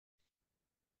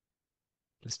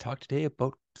Let's talk today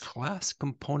about class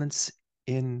components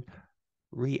in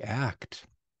React.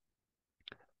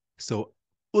 So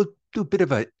we'll do a bit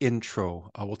of an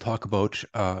intro. We'll talk about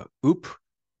OOP,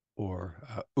 or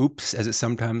OOPS as it's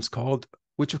sometimes called,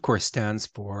 which of course stands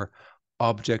for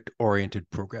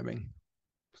Object-Oriented Programming.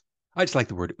 I just like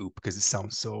the word OOP because it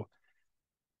sounds so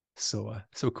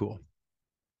cool.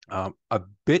 A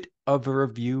bit of a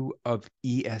review of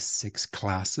ES6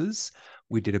 classes.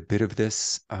 We did a bit of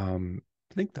this,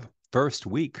 I think the first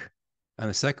week. And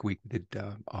the second week, we did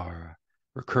our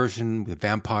recursion with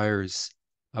vampires,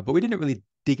 but we didn't really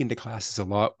dig into classes a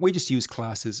lot. We just used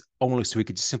classes only so we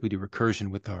could just simply do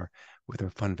recursion with our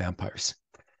fun vampires.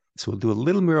 So we'll do a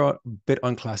little more bit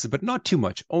on classes, but not too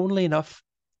much, only enough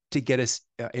to get us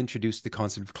introduced to the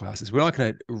concept of classes. We're not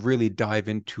going to really dive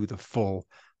into the full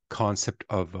concept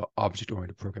of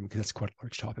object-oriented programming because that's quite a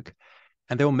large topic.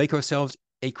 And then we'll make ourselves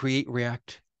a Create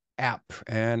React app.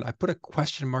 And I put a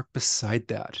question mark beside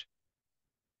that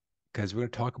because we're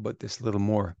going to talk about this a little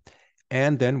more.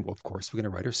 And then, well, of course, we're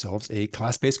going to write ourselves a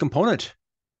class-based component,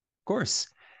 of course.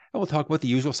 And we'll talk about the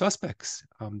usual suspects,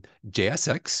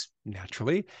 JSX,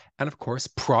 naturally, and of course,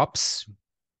 props.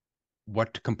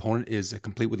 What component is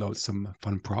complete without some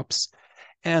fun props?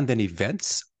 And then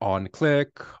events, on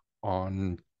click,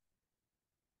 on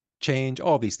change,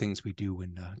 all these things we do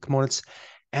in components.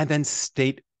 And then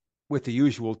state with the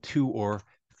usual 2 or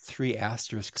 3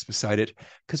 asterisks beside it,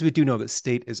 because we do know that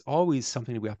state is always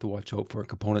something that we have to watch out for in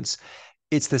components.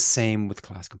 It's the same with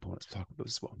class components. We'll talk about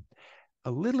those as well.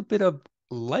 A little bit of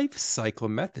life cycle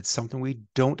methods, something we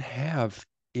don't have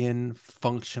in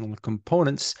functional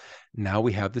components. Now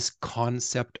we have this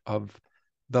concept of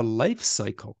the life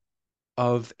cycle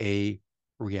of a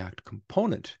React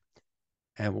component.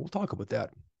 And we'll talk about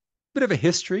that. Bit of a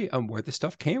history on where this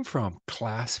stuff came from,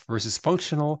 class versus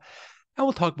functional. And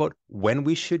we'll talk about when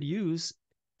we should use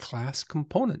class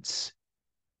components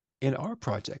in our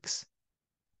projects.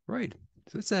 Right.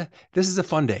 So this is a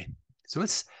fun day. So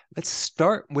let's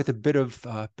start with a bit of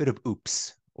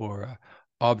OOPS, or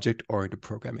object-oriented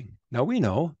programming. Now we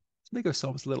know, let's make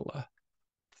ourselves a little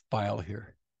file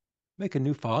here. Make a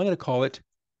new file. I'm going to call it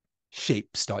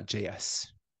shapes.js,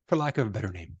 for lack of a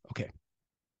better name. Okay.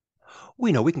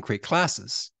 We know we can create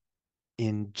classes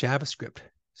in JavaScript.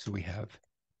 So we have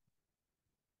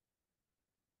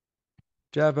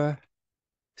JavaScript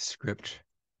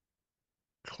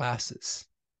classes.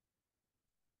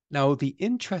 Now, the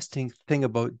interesting thing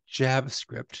about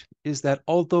JavaScript is that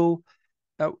although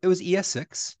it was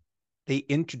ES6, they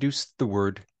introduced the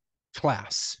word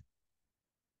class.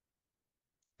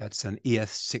 That's an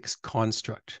ES6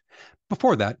 construct.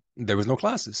 Before that, there was no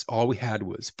classes. All we had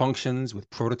was functions with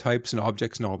prototypes and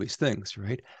objects and all these things,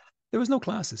 right? There was no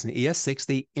classes. In ES6,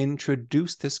 they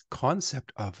introduced this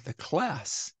concept of the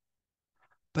class.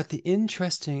 But the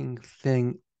interesting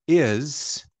thing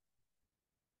is,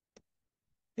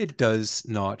 it does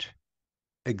not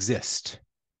exist,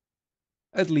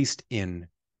 at least in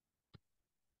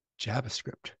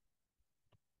JavaScript.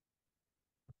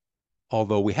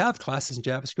 Although we have classes in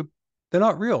JavaScript, they're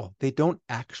not real. They don't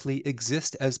actually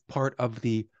exist as part of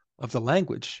the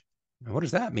language. Now, what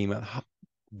does that mean?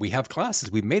 We have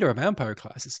classes. We've made our vampire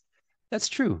classes. That's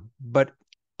true. But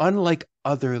unlike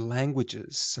other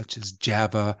languages, such as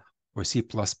Java or C++,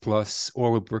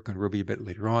 or we'll work on Ruby a bit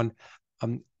later on,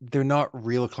 they're not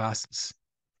real classes.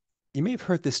 You may have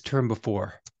heard this term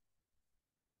before.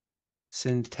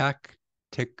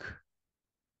 Syntactic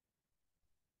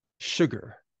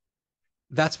sugar.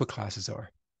 That's what classes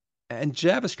are. And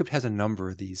JavaScript has a number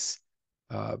of these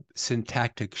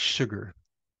syntactic sugar,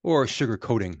 or sugar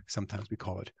coding, sometimes we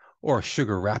call it, or a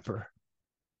sugar wrapper.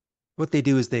 What they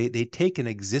do is they take an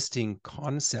existing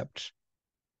concept,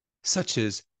 such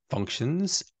as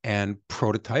functions and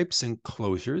prototypes and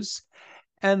closures,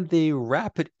 and they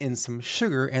wrap it in some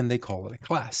sugar and they call it a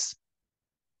class.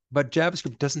 But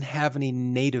JavaScript doesn't have any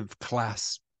native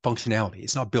class functionality.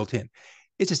 It's not built in.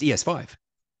 It's just ES5.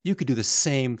 You could do the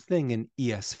same thing in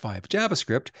ES5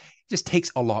 JavaScript. It just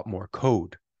takes a lot more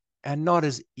code and not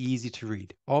as easy to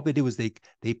read. All they do is they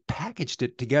packaged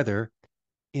it together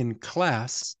in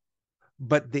class,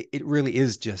 but it really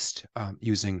is just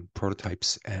using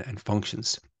prototypes and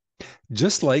functions.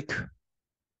 Just like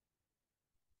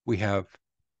we have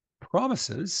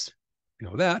promises, you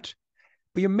know that,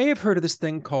 but you may have heard of this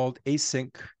thing called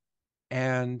async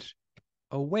and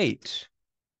await,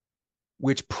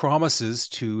 which promises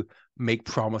to make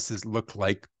promises look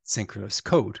like synchronous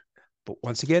code. But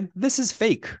once again, this is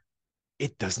fake.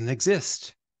 It doesn't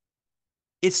exist.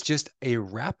 It's just a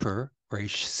wrapper or a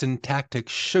syntactic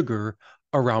sugar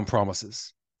around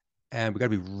promises. And we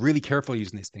got to be really careful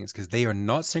using these things because they are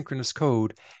not synchronous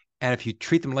code. And if you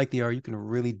treat them like they are, you can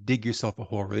really dig yourself a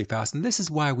hole really fast. And this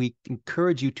is why we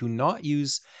encourage you to not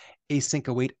use async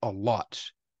await a lot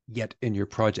yet in your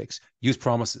projects. Use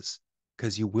promises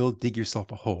because you will dig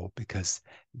yourself a hole because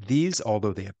these,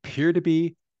 although they appear to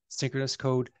be synchronous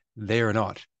code, they are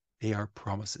not. They are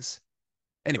promises.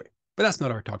 Anyway, but that's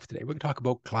not our talk for today. We're going to talk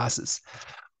about classes.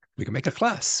 We can make a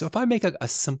class. So if I make a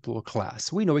simple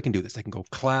class, we know we can do this. I can go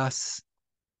class,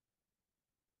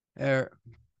 there,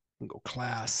 I can go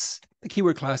class, the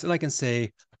keyword class, and I can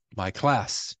say my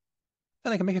class,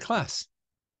 and I can make a class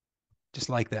just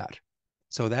like that.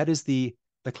 So that is the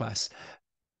class.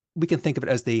 We can think of it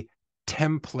as the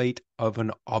template of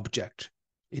an object.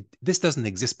 This doesn't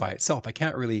exist by itself. I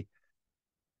can't really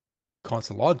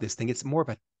console log this thing. It's more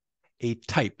of a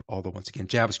type, although once again,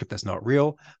 JavaScript, that's not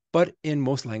real. But in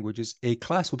most languages, a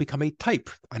class will become a type.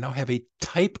 I now have a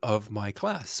type of my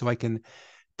class. So I can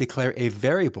declare a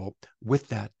variable with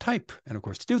that type. And of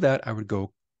course, to do that, I would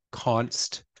go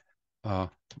const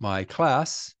my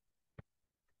class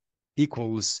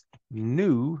equals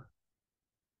new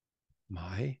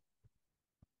my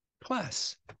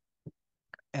class.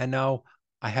 And now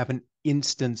I have an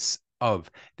instance of.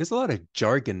 There's a lot of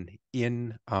jargon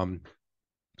in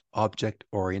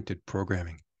object-oriented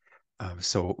programming.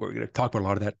 So we're going to talk about a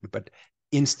lot of that, but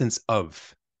instance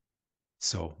of.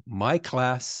 So my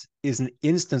class is an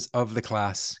instance of the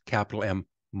class, capital M,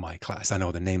 my class. I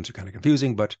know the names are kind of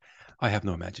confusing, but I have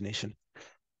no imagination.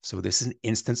 So this is an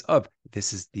instance of.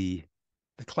 This is the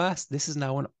class. This is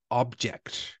now an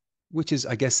object, which is,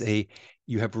 I guess,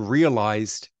 you have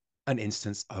realized an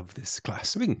instance of this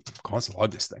class. So we can console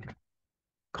log this thing.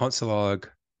 Console log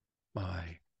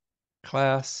my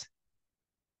class.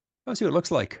 Let's see what it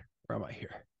looks like. Where am I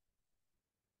here?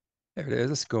 There it is.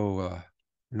 Let's go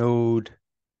node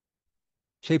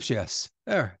shapes.js.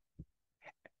 There.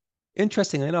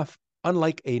 Interestingly enough,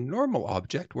 unlike a normal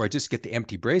object where I just get the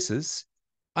empty braces,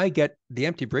 I get the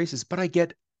empty braces, but I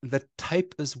get the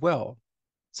type as well.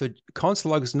 So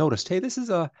console log has noticed, hey, this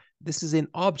is an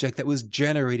object that was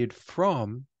generated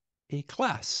from a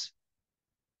class.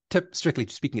 Strictly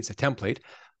speaking, it's a template,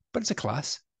 but it's a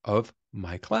class of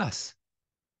my class.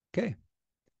 Okay,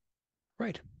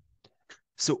 right.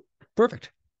 So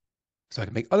perfect. So I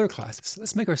can make other classes.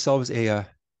 Let's make ourselves a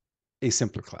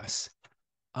simpler class.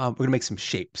 We're gonna make some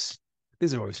shapes.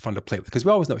 These are always fun to play with because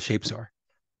we always know what shapes are.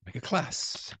 Make a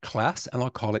class, and I'll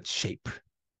call it shape.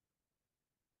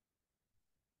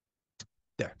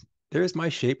 There's my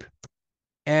shape.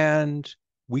 And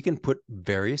we can put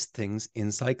various things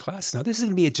inside class. Now, this is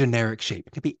going to be a generic shape.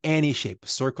 It could be any shape,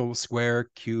 circle, square,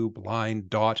 cube, line,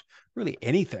 dot, really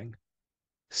anything.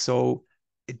 So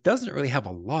it doesn't really have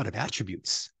a lot of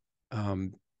attributes.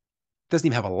 Doesn't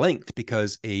even have a length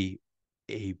because a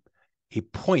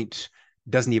point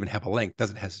doesn't even have a length,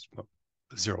 doesn't has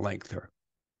zero length or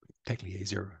technically a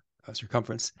zero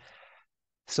circumference.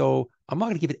 So I'm not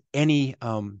going to give it any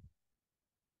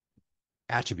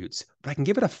attributes, but I can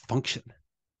give it a function.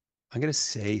 I'm going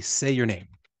to say your name.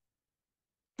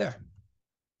 There.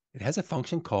 It has a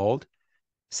function called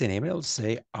say name, and it'll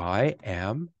say I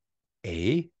am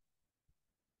a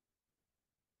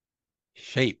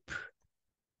shape.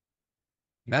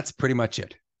 And that's pretty much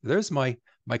it. There's my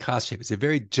class shape. It's a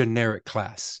very generic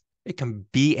class. It can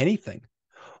be anything.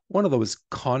 One of those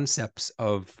concepts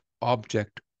of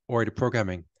object-oriented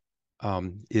programming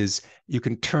is you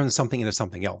can turn something into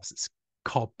something else. It's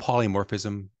called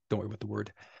polymorphism. Don't worry about the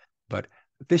word. But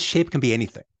this shape can be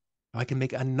anything. I can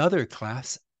make another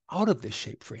class out of this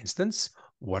shape, for instance.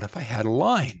 What if I had a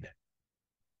line?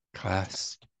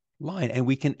 Class line. And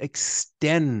we can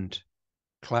extend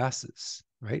classes,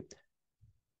 right?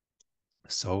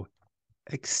 So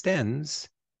extends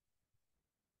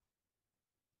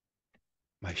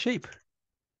my shape.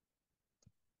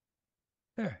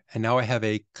 There. And now I have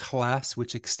a class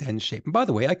which extends shape. And by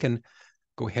the way, I can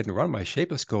go ahead and run my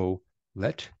shape. Let's go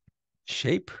let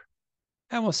shape.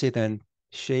 And we'll say then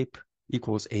shape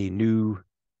equals a new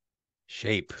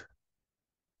shape.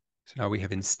 So now we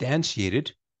have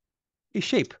instantiated a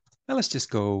shape. Now let's just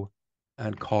go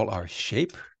and call our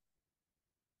shape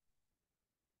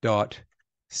dot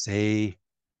say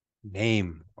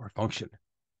name or function.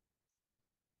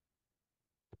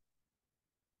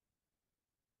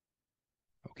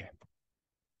 Okay.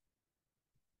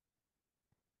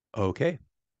 Okay.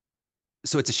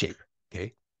 So it's a shape.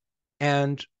 Okay.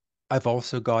 And I've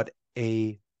also got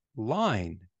a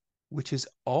line, which is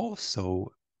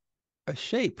also a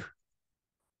shape.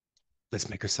 Let's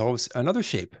make ourselves another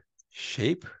shape.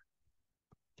 Shape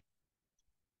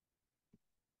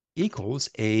equals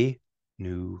a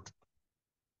new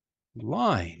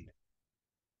line.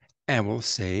 And we'll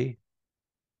say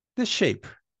the shape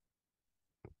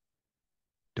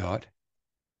dot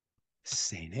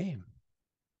say name.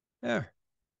 There.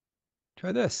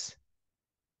 Try this.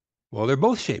 Well, they're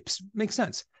both shapes. Makes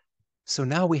sense. So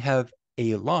now we have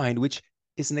a line which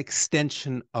is an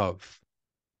extension of.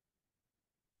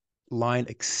 Line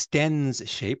extends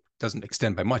shape, doesn't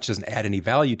extend by much, doesn't add any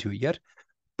value to it yet,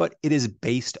 but it is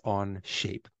based on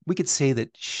shape. We could say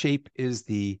that shape is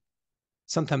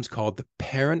sometimes called the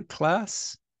parent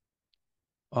class,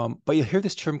 but you'll hear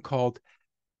this term called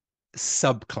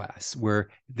subclass, where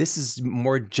this is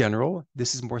more general,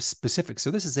 this is more specific. So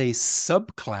this is a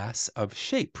subclass of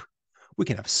shape. We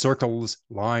can have circles,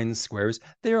 lines, squares.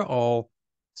 They're all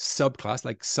subclass,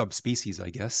 like subspecies, I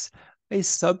guess, a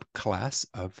subclass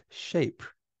of shape.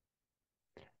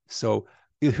 So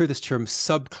you'll hear this term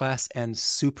subclass and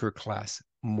superclass,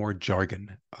 more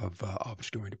jargon of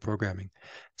object-oriented programming.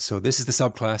 So this is the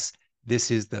subclass, this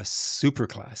is the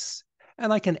superclass.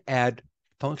 And I can add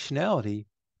functionality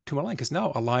to a line, because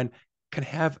now a line can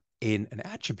have an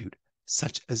attribute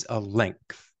such as a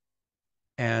length.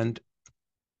 And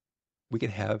we can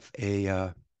have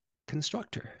a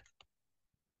constructor,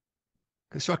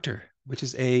 which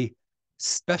is a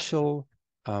special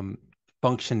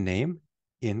function name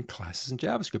in classes in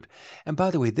JavaScript. And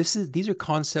by the way, these are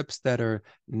concepts that are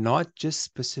not just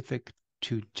specific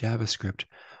to JavaScript.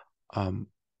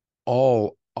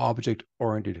 All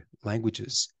object-oriented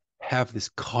languages have this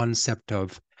concept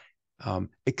of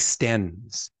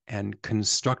extends and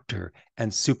constructor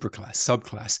and superclass,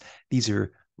 subclass. These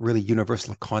are really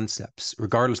universal concepts,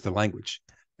 regardless of the language.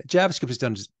 JavaScript has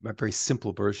done just a very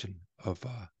simple version of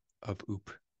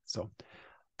OOP. So I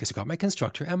guess I got my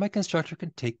constructor, and my constructor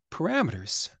can take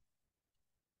parameters.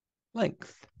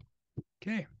 Length.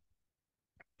 Okay.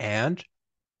 And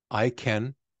I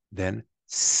can then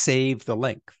save the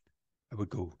length. I would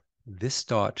go this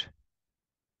dot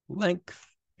length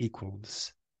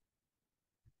equals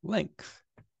length.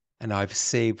 And I've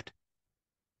saved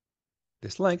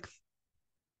this length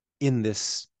in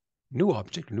this new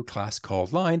object, new class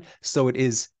called line. So it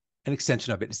is an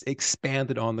extension of it. It's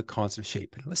expanded on the constant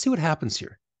shape. Let's see what happens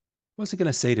here. What's it going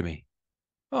to say to me?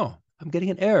 Oh, I'm getting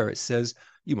an error. It says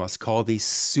you must call the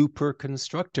super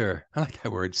constructor. I like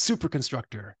that word, super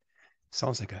constructor.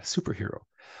 Sounds like a superhero.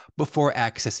 Before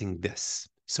accessing this.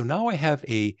 So now I have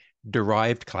a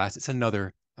derived class. It's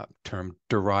another term,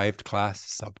 derived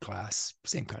class, subclass,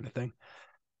 same kind of thing.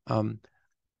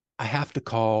 I have to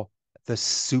call the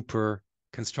super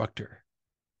constructor.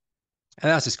 And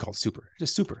that's just called super,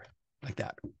 just super, like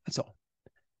that. That's all.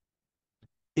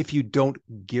 If you don't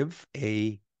give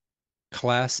a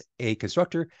class a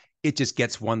constructor, it just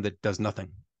gets one that does nothing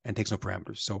and takes no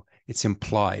parameters. So it's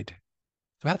implied.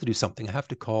 So I have to do something. I have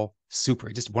to call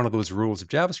super. Just one of those rules of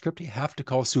JavaScript. You have to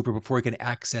call super before you can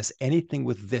access anything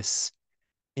with this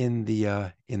in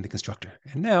the constructor.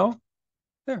 And now,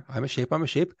 there, I'm a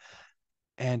shape.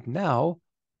 And now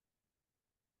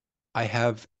I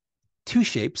have two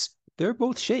shapes. They're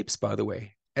both shapes, by the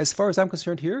way. As far as I'm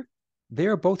concerned here, they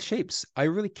are both shapes. I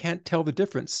really can't tell the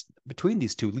difference between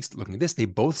these two, at least looking at this. They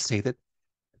both say that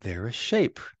they're a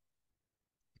shape.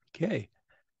 Okay.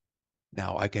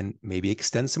 Now I can maybe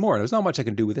extend some more. There's not much I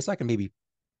can do with this. I can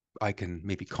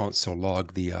maybe console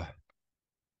log the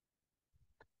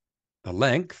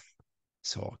length.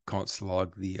 So I'll console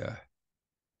log the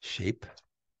shape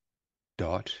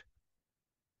dot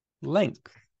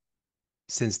length.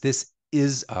 Since this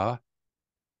is a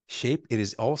shape, it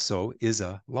is also is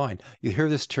a line. You hear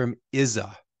this term is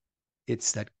a.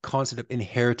 It's that concept of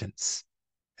inheritance.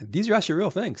 And these are actually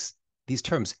real things, these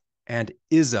terms. And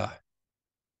is a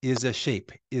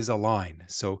shape, is a line.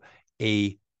 So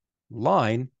a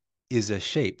line is a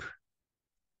shape.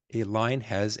 A line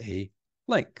has a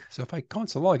length. So if I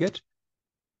console log it,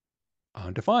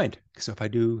 undefined. So if I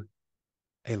do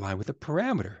a line with a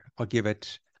parameter, I'll give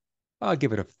it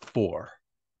a 4.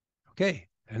 Okay,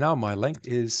 and now my length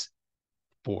is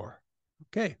 4.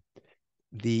 Okay.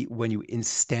 When you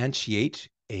instantiate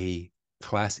a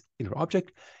class into an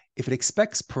object, if it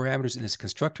expects parameters in its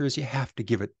constructors, you have to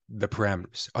give it the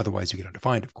parameters. Otherwise, you get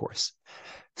undefined, of course.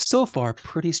 So far,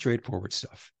 pretty straightforward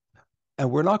stuff. And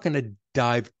we're not going to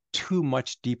dive too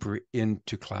much deeper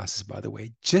into classes, by the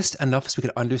way, just enough so we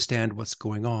can understand what's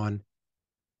going on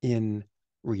in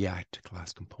React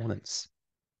class components.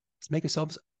 Let's make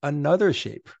ourselves another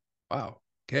shape. Wow.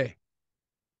 Okay.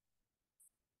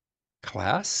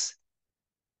 Class.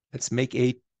 Let's make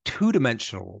a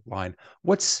two-dimensional line.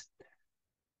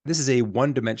 This is a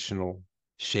one-dimensional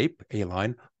shape, a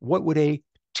line. What would a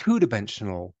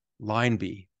two-dimensional line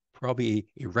be? Probably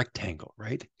a rectangle,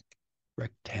 right?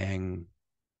 rectangle.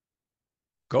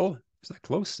 Is that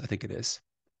close? I think it is.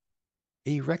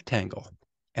 A rectangle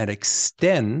and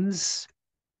extends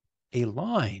a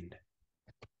line.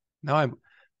 Now I've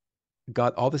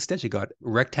got all the steps. You got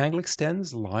rectangle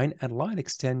extends, line, and line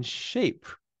extends shape.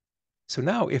 So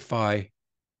now if I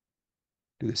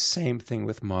do the same thing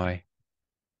with my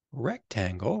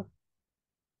rectangle,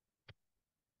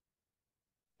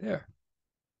 there,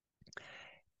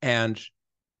 and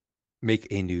make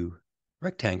a new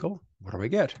rectangle, what do I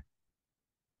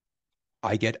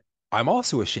get? I'm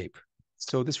also a shape.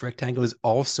 So this rectangle is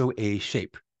also a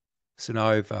shape. So now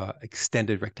I've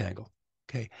extended rectangle.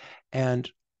 Okay.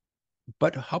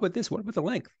 But how about this? What about the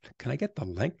length? Can I get the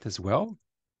length as well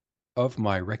of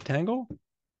my rectangle?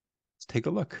 Let's take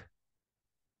a look.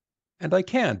 And I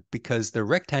can, because the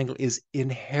rectangle is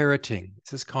inheriting. It's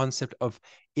this concept of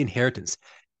inheritance.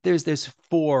 There's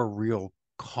four real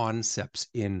concepts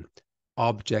in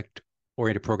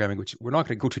object-oriented programming, which we're not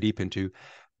going to go too deep into,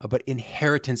 but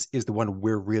inheritance is the one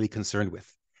we're really concerned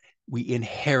with. We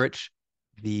inherit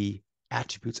the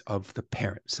attributes of the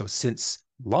parent. So since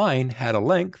line had a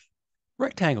length,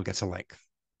 rectangle gets a length.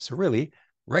 So really,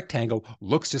 rectangle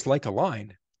looks just like a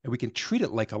line, and we can treat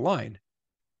it like a line,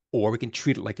 or we can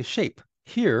treat it like a shape.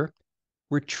 Here,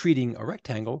 we're treating a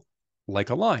rectangle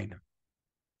like a line,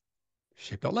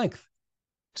 shape.length.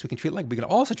 So we can treat it like, we can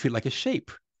also treat it like a shape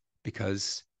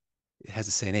because it has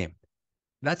the same name.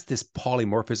 That's this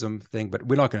polymorphism thing, but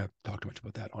we're not going to talk too much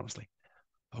about that, honestly.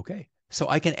 Okay, so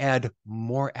I can add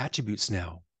more attributes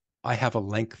now. I have a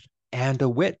length and a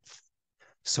width.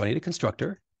 So I need a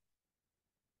constructor.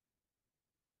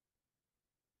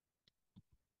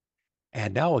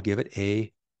 And now I'll give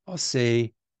it I'll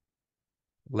say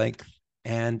length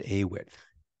and a width.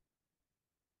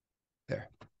 There.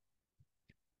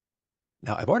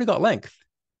 Now I've already got length,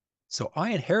 so I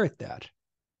inherit that.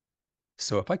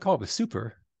 So if I call the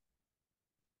super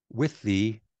with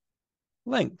the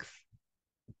length,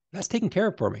 that's taken care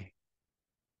of for me.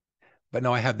 But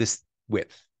now I have this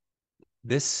width.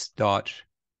 This dot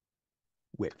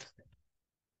width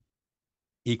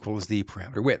equals the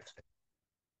parameter width.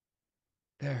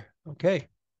 There, okay.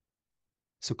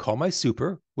 So call my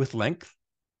super with length,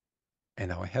 and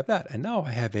now I have that. And now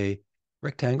I have a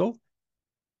rectangle.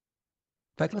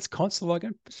 In fact, let's console log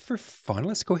it just for fun.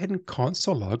 Let's go ahead and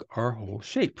console log our whole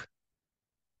shape.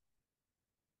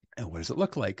 And what does it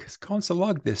look like? Let's console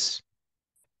log this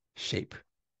shape.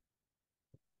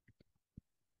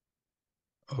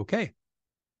 Okay.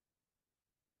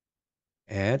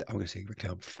 And I'm going to say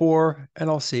rectangle 4, and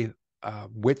I'll say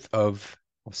width of,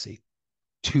 I'll say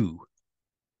 2.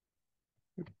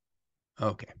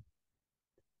 Okay.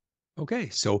 Okay,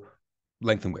 so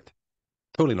length and width.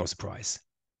 Totally no surprise.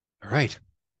 All right.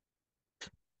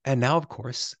 And now, of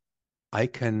course, I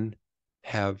can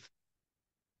have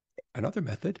another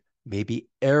method, maybe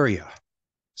area.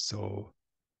 So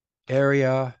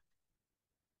area,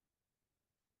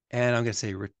 and I'm going to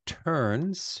say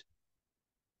returns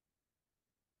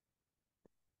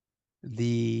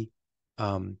the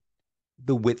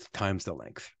width times the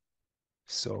length.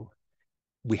 So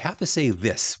we have to say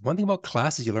this. One thing about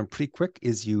classes you learn pretty quick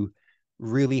is you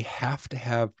really have to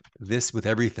have this with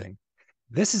everything.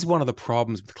 This is one of the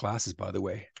problems with classes, by the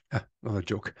way. Another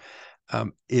joke.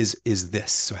 Is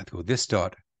this. So I have to go this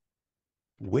dot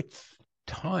width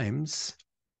times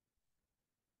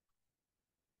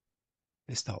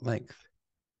this dot length.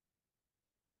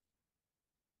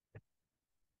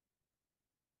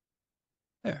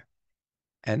 There.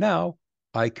 And now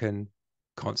I can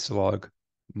console log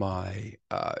my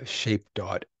shape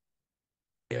dot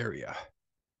area,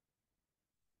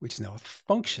 which is now a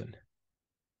function.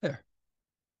 There.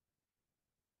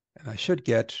 And I should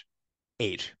get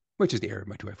 8, which is the area of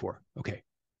my 2x4. Okay.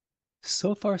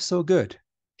 So far, so good.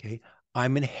 Okay.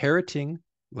 I'm inheriting,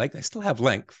 like, I still have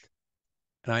length,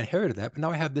 and I inherited that, but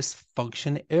now I have this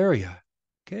function area.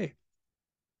 Okay.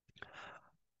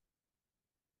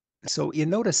 So you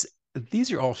notice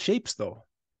these are all shapes, though.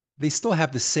 They still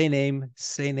have the same name,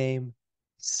 same name,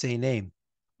 same name.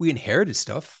 We inherited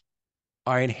stuff.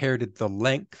 I inherited the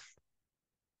length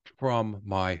from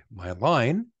my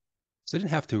line. So I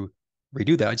didn't have to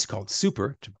redo that. I just called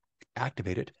super to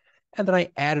activate it. And then I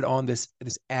added on this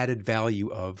added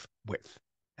value of width.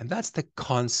 And that's the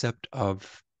concept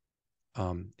of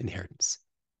inheritance.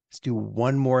 Let's do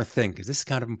one more thing, because this is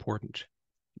kind of important.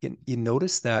 You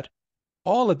notice that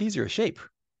all of these are a shape.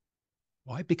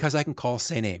 Why? Because I can call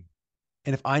say name.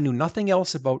 And if I knew nothing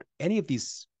else about any of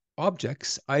these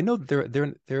objects, I know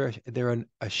that they're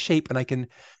a shape, and I can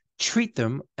treat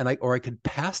them, or I could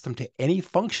pass them to any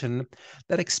function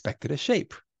that expected a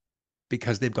shape.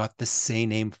 because they've got the same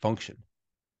name function.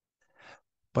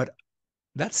 But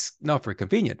that's not very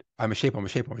convenient. I'm a shape, I'm a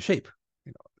shape, I'm a shape.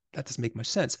 You know, that doesn't make much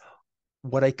sense.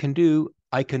 What I can do,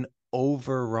 I can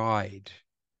override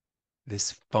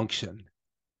this function.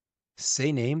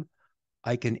 Say name,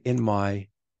 I can, in my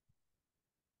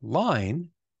line,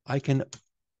 I can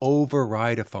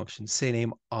override a function. Say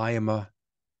name, I am a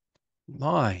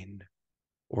line.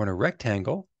 Or in a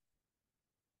rectangle,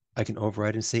 I can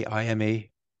override and say I am a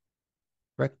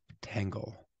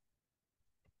rectangle.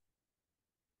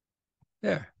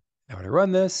 There. Now when I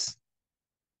run this,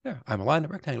 there, I'm a line, a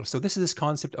rectangle. So this is this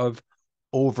concept of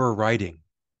overriding.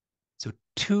 So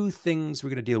two things we're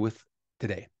going to deal with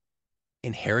today.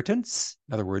 Inheritance,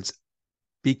 in other words,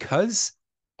 because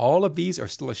all of these are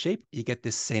still a shape, you get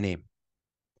this say name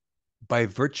by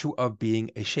virtue of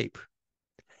being a shape.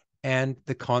 And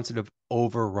the concept of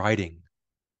overriding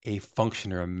a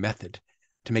function or a method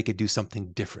to make it do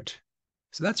something different.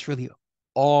 So that's really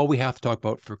all we have to talk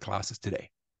about for classes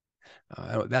today.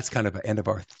 That's kind of the end of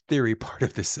our theory part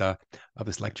of this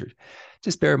lecture.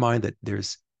 Just bear in mind that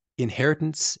there's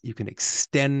inheritance. You can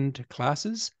extend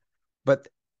classes, but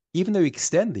even though you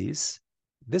extend these,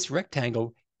 this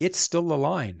rectangle, it's still a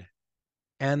line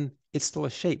and it's still a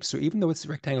shape. So even though it's a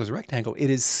rectangle, it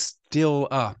is still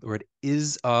or it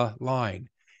is a line.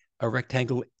 A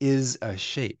rectangle is a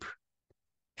shape,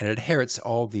 and it inherits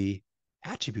all the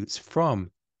attributes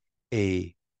from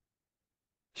a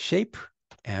shape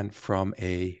and from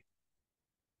a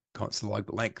constant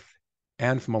log length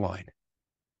and from a line.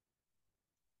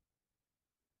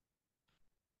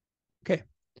 Okay,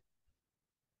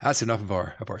 that's enough of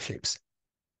our shapes.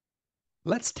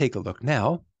 Let's take a look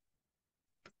now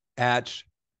at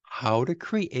how to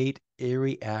create a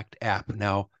React app.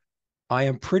 Now, I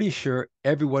am pretty sure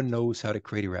everyone knows how to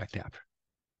create a React app.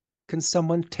 Can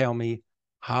someone tell me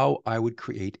how I would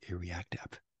create a React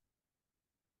app?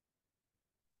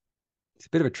 It's a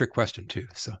bit of a trick question too.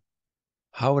 So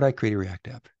how would I create a React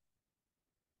app?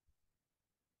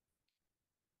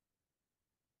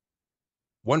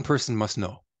 One person must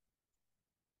know.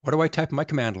 What do I type in my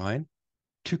command line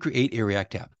to create a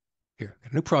React app? Here,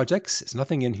 new projects. There's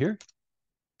nothing in here.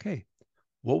 Okay.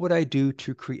 What would I do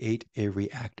to create a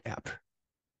React app?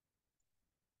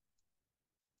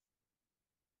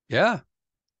 Yeah,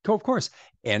 of course.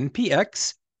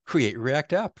 npx create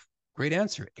React app. Great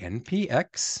answer.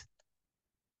 npx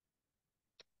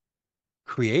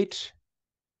create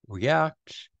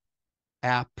React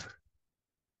app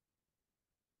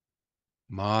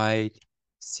my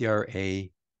CRA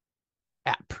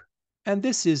app. And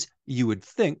this is, you would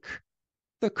think,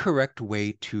 the correct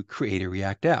way to create a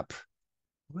React app.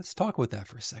 Let's talk about that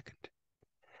for a second.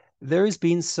 There has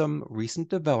been some recent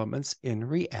developments in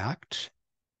React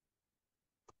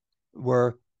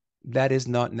where that is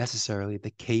not necessarily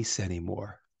the case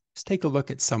anymore. Let's take a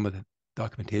look at some of the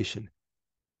documentation.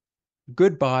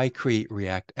 Goodbye, create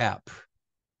React app.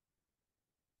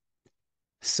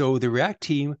 So the React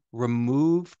team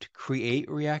removed create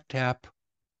React app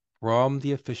from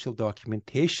the official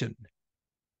documentation.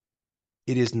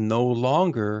 It is no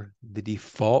longer the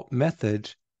default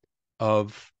method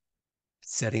of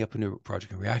setting up a new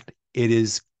project in React. It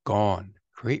is gone.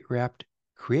 Create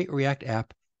React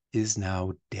app is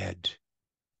now dead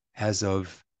as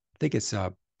of, I think it's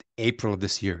April of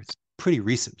this year. It's pretty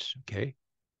recent. Okay,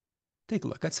 take a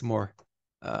look. That's some more.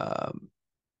 There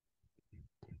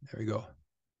we go.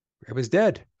 It was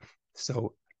dead.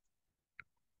 So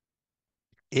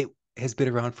it has been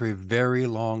around for a very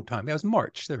long time. That was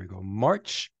March. There we go.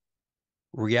 March,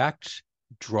 React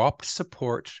dropped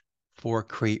support for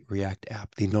Create React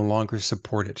app. They no longer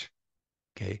support it.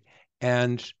 Okay.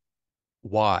 And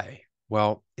why?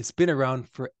 Well, it's been around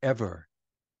forever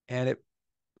and it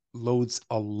loads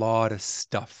a lot of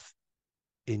stuff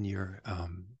in your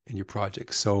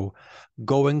project. So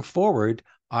going forward,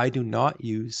 I do not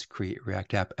use Create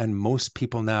React app, and most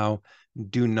people now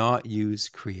do not use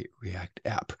Create React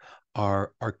app.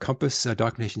 Our Compass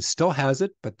documentation still has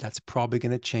it, but that's probably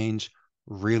going to change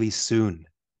really soon.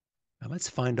 Now let's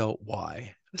find out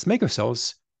why. Let's make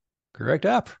ourselves React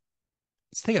app.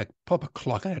 Let's pull up a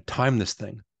clock. I gotta time this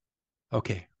thing.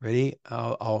 Okay, ready?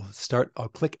 I'll start. I'll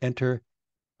click enter.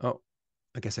 Oh,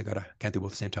 I guess can't do both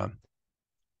at the same time.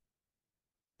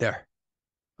 There.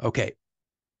 Okay.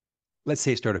 Let's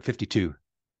say it started at 52.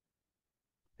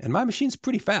 And my machine's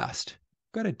pretty fast.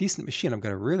 I've got a decent machine. I've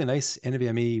got a really nice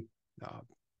NVMe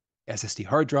SSD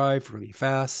hard drive, really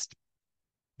fast.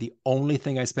 The only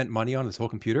thing I spent money on this whole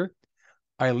computer,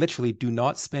 I literally do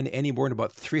not spend any more than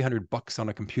about $300 on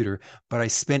a computer, but I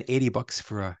spent $80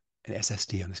 for an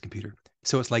SSD on this computer.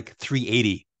 So it's like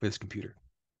 $380 for this computer.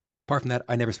 Apart from that,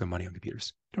 I never spend money on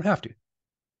computers. Don't have to.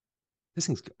 This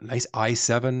thing's a nice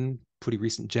i7, pretty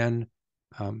recent gen.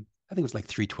 I think it was like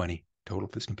 320 total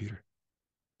for this computer,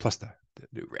 plus the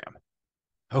new RAM.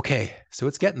 Okay, so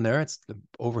it's getting there. It's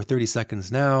over 30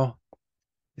 seconds now.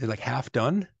 It's like half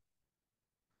done.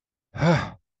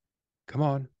 Come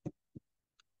on.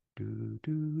 Do,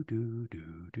 do, do,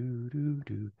 do, do, do,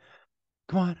 do.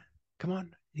 Come on. Come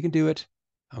on. You can do it.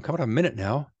 I'm coming on a minute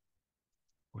now.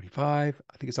 45.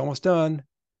 I think it's almost done.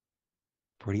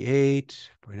 48,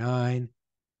 49.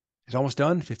 It's almost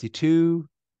done. 52.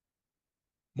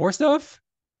 More stuff?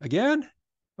 Again?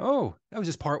 Oh, that was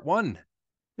just part one.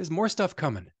 There's more stuff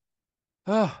coming.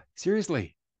 Oh,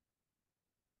 seriously.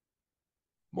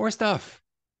 More stuff.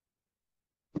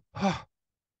 Oh,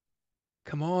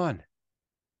 come on.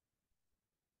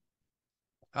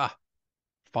 Ah,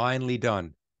 finally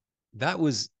done. That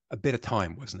was a bit of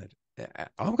time, wasn't it?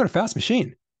 I've got a fast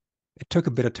machine. It took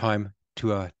a bit of time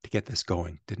to get this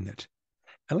going, didn't it?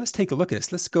 And let's take a look at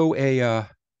this. Let's go a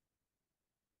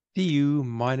du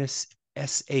minus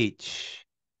sh.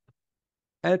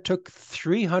 And it took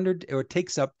 300, or it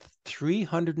takes up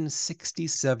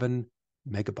 367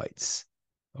 megabytes.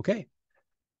 Okay.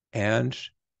 And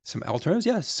some alternatives,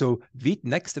 yes. So Vite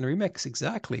next and remix,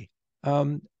 exactly.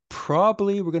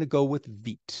 Probably we're going to go with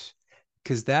Vite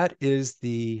because that is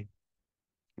the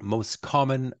most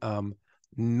common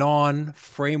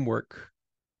non-framework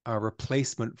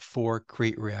replacement for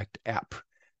Create React App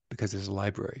because there's a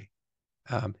library.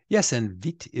 Yes, and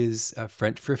Vite is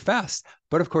French for fast,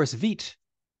 but of course Vite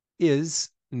is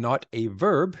not a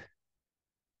verb.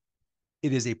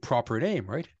 It is a proper name,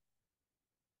 right?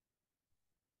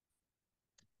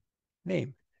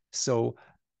 Name. So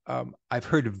I've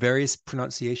heard various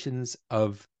pronunciations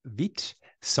of Vite.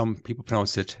 Some people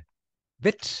pronounce it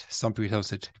Vit, some people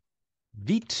pronounce it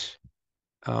Vite.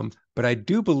 But I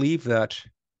do believe that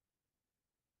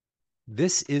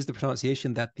this is the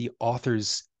pronunciation that the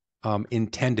authors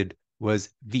intended was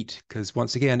Vite, because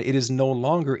once again, it is no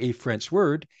longer a French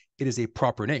word, it is a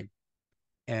proper name.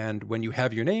 And when you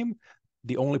have your name,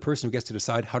 the only person who gets to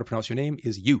decide how to pronounce your name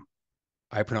is you.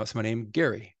 I pronounce my name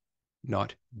Gary,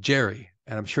 not Jerry.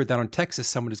 And I'm sure down in Texas,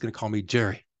 someone is going to call me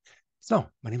Jerry. So, no,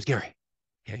 my name's Gary.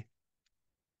 Okay.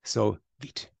 So,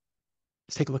 Vite.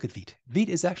 Let's take a look at Vite. Vite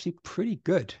is actually pretty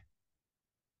good.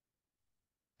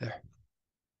 There.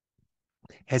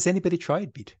 Has anybody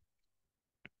tried Vite?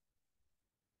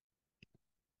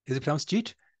 Is it pronounced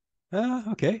Jeet?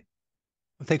 Okay.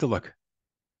 We'll take a look.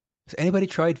 Has anybody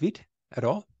tried Vite at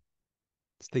all?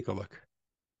 Let's take a look.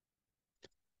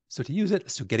 So to use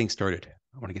it, so getting started.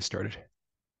 I want to get started.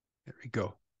 There we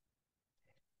go.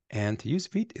 And to use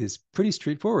Vite is pretty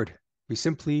straightforward. We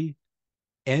simply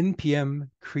npm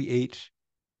create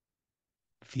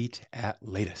Vite at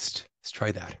latest. Let's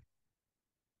try that.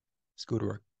 Let's go to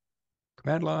our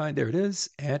command line. There it is.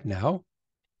 And now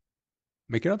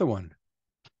make another one.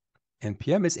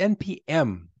 npm is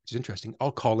npm, which is interesting.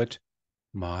 I'll call it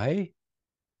my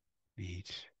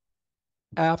Vite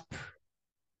app.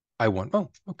 I want, oh,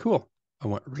 cool. I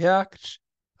want React.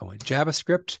 I want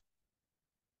JavaScript.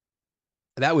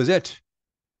 That was it.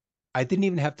 I didn't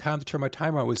even have time to turn my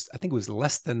timer on. I think it was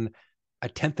less than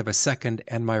 1/10 of a second,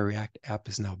 and my React app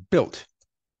is now built.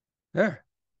 There.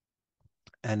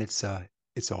 And it's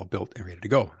all built and ready to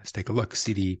go. Let's take a look.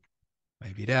 CD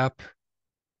my Vite app.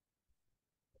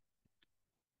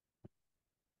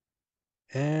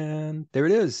 And there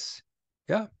it is.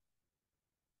 Yeah.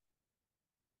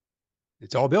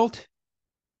 It's all built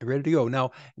and ready to go.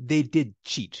 Now, they did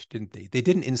cheat, didn't they? They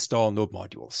didn't install node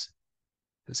modules.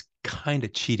 It's kind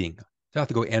of cheating. So I have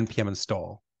to go npm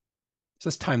install. So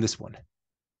let's time this one.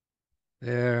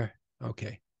 There.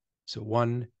 Okay. So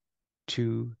 1,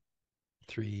 2,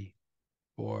 3,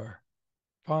 4,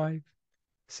 5,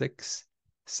 6,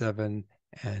 7,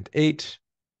 and 8.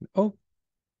 Oh,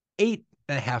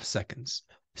 8.5 seconds.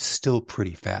 Still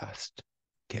pretty fast.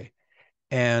 Okay.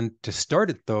 And to start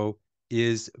it, though,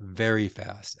 is very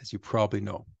fast, as you probably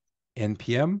know.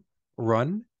 npm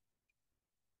run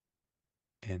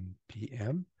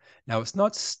npm. Now, it's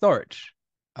not start.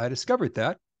 I discovered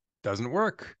that. Doesn't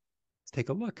work. Let's take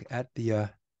a look at the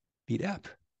Vite app.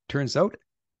 Turns out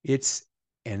it's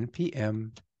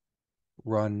npm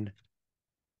run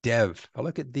dev. I'll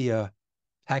look at the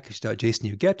package.json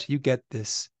you get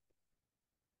this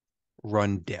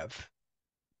run dev.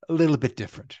 A little bit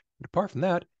different. But apart from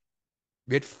that,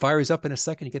 it fires up in a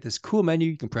second. You get this cool menu.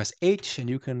 You can press H and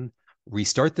you can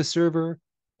restart the server,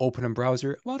 open in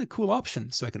browser. A lot of cool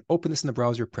options. So I can open this in the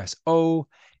browser, press O,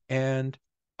 and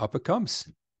up it comes.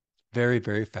 Very,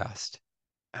 very fast.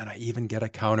 And I even get a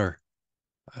counter.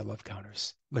 I love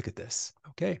counters. Look at this.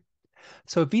 Okay.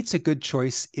 So Vite's a good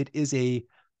choice. It is a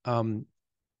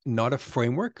not a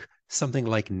framework, something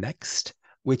like Next,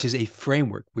 which is a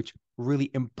framework which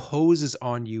really imposes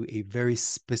on you a very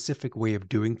specific way of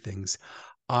doing things.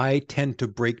 I tend to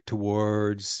break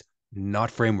towards not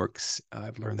frameworks.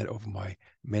 I've learned that over my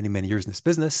many, many years in this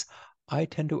business. I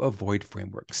tend to avoid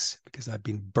frameworks because I've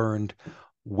been burned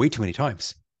way too many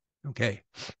times. Okay.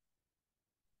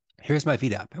 Here's my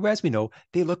Vite app. As we know,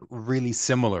 they look really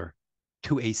similar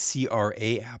to a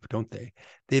CRA app, don't they?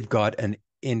 They've got an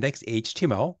index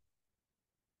HTML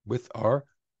with our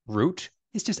root.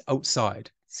 It's just outside.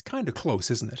 It's kind of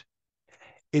close, isn't it?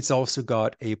 It's also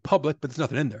got a public, but there's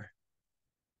nothing in there,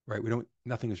 right?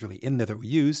 Nothing is really in there that we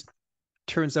use.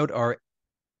 Turns out our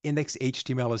index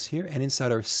HTML is here, and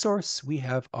inside our source, we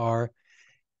have our,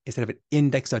 instead of an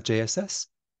index.jsx,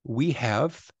 we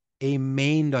have a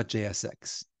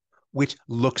main.jsx, which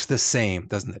looks the same,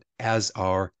 doesn't it, as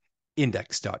our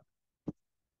index.jsx.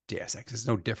 There's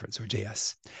no difference, or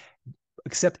JS,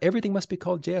 except everything must be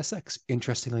called JSX,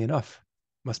 interestingly enough.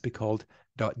 Must be called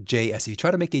 .js. You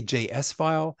try to make a JS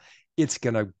file, it's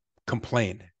going to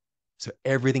complain. So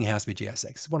everything has to be JSX.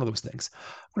 It's one of those things.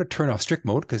 I'm going to turn off strict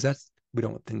mode because we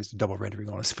don't want things double rendering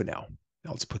on us for now.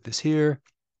 Now let's put this here,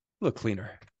 a little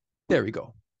cleaner. There we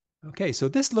go. Okay, so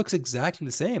this looks exactly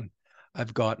the same.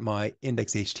 I've got my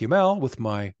index HTML with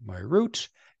my root,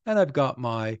 and I've got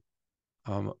my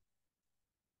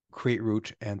create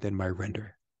root and then my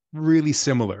render. Really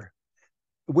similar.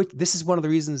 This is one of the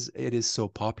reasons it is so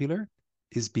popular,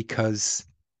 is because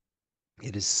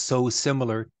it is so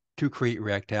similar to Create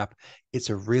React App. It's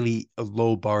a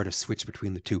low bar to switch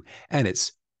between the two, and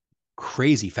it's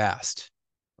crazy fast.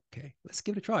 Okay, let's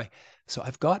give it a try. So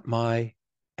I've got my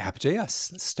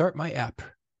app.js. Let's start my app.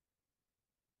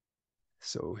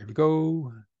 So here we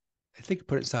go. I think I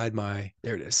put it inside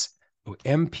there it is. Oh,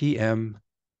 npm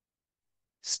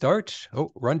start.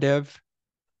 Oh, run dev.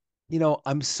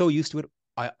 I'm so used to it.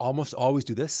 I almost always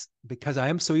do this because I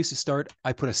am so used to start.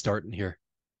 I put a start in here.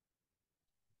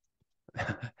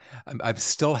 I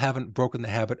still haven't broken the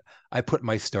habit. I put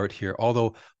my start here,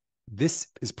 although this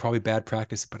is probably bad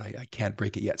practice, but I can't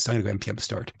break it yet. So I'm going to go npm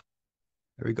start.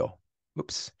 There we go.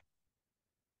 Whoops.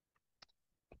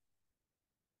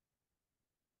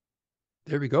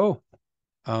 There we go.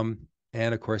 And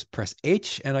of course, press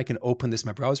H and I can open this in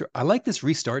my browser. I like this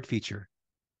restart feature.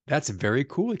 That's very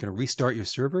cool. You can restart your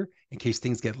server in case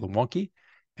things get a little wonky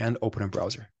and open a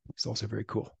browser. It's also very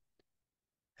cool.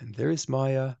 And there's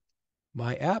my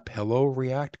my app, Hello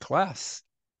React class.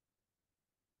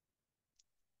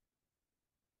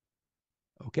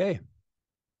 Okay.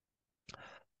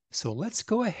 So let's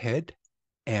go ahead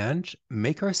and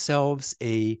make ourselves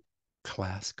a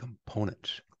class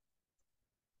component.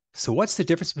 So what's the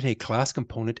difference between a class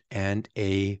component and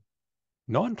a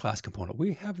non-class component?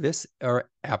 We have this, our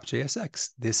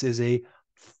app.jsx. This is a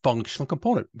functional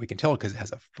component. We can tell because it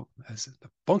has a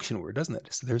function word, doesn't it?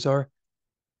 So there's our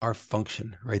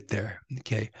function right there.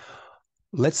 Okay,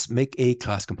 let's make a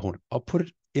class component. I'll put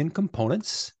it in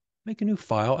components, make a new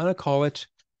file, and I'll call it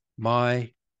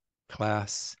my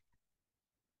class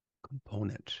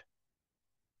component.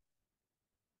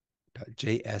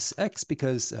 .jsx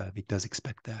because it does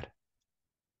expect that.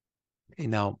 Okay,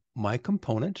 now my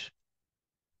component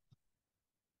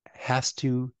has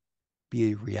to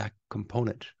be a React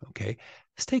component. Okay,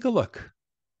 let's take a look.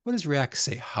 What does React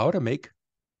say? How to make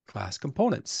class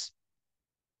components.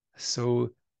 So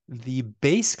the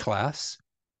base class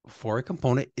for a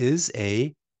component is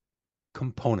a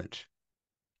component.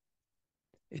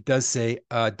 It does say,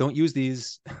 don't use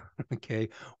these. Okay,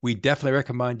 we definitely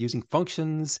recommend using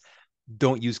functions.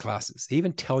 Don't use classes. They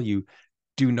even tell you,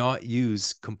 do not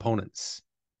use components.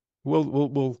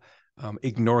 We'll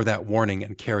ignore that warning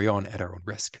and carry on at our own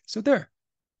risk. So there,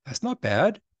 that's not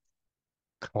bad.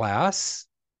 Class,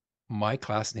 my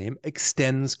class name,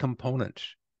 extends component.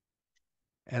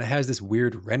 And it has this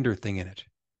weird render thing in it.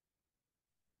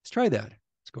 Let's try that.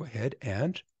 Let's go ahead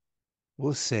and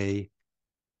we'll say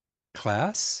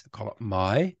class, call it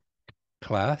my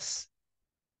class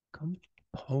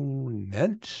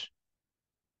component.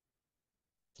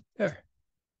 There.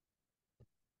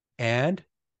 And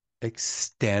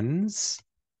extends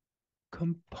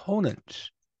component.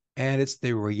 And it's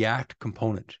the React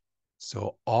component.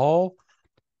 So all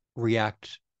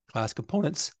React class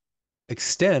components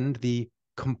extend the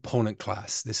component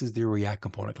class. This is the React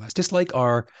component class. Just like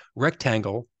our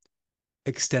rectangle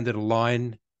extended a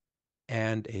line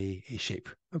and a shape.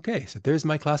 Okay, so there's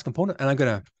my class component, and I'm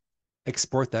going to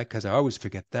export that because I always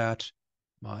forget that.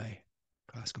 My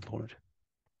class component.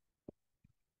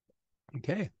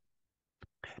 Okay.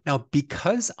 Now,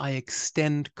 because I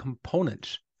extend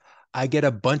component, I get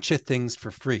a bunch of things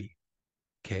for free.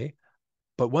 Okay.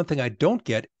 But one thing I don't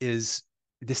get is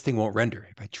this thing won't render.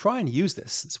 If I try and use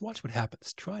this, let's watch what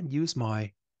happens. Try and use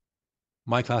my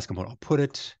class component. I'll put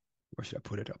it, where should I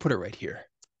put it? I'll put it right here.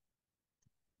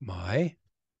 My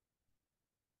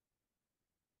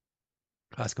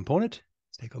class component.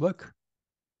 Let's take a look.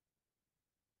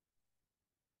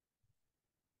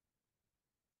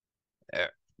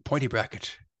 There, pointy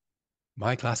bracket.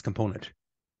 My class component.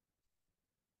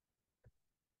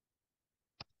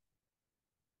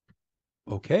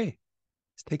 Okay,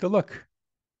 let's take a look.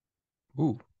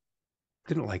 Ooh,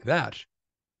 didn't like that.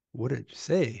 What did it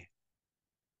say?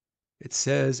 It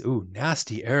says, ooh,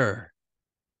 nasty error.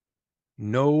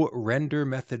 No render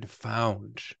method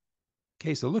found.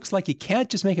 Okay, so it looks like you can't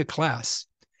just make a class.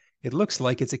 It looks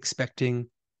like it's expecting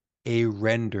a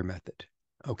render method.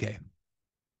 Okay.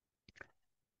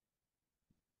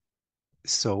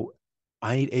 So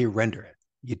I need a render.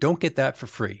 You don't get that for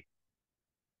free.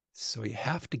 So you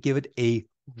have to give it a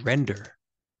render.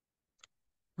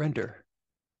 Render.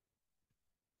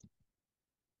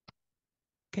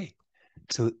 Okay.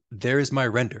 So there's my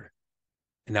render.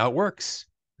 And now it works.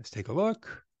 Let's take a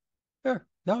look. There.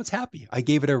 Now it's happy. I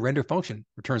gave it a render function.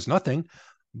 Returns nothing.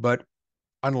 But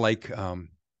unlike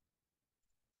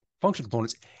function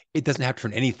components, it doesn't have to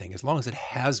return anything. As long as it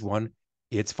has one,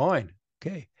 it's fine.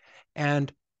 Okay.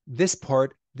 And this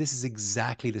part, this is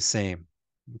exactly the same.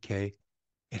 Okay.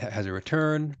 It has a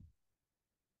return.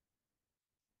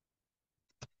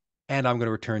 And I'm going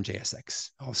to return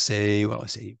JSX. I'll say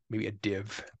maybe a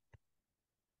div.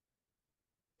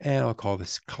 And I'll call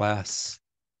this class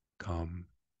component.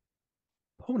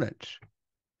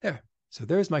 There. So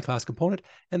there's my class component.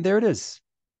 And there it is.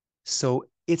 So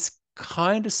it's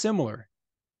kind of similar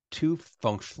to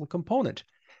functional component.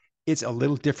 It's a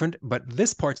little different, but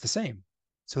this part's the same.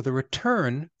 So the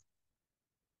return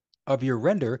of your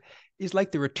render is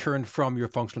like the return from your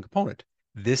functional component.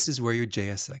 This is where your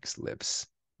JSX lives,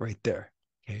 right there.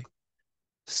 Okay.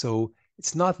 So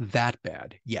it's not that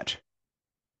bad yet.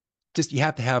 Just you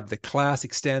have to have the class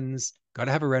extends, got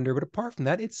to have a render, but apart from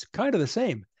that, it's kind of the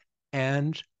same.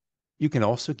 And you can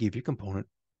also give your component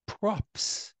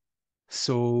props.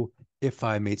 So if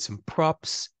I made some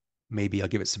props, maybe I'll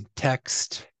give it some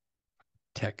text.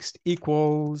 Text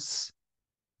equals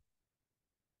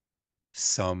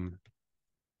some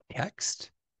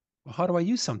text. Well, how do I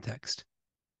use some text?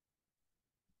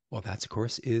 Well, that, of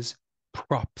course, is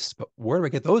props. But where do I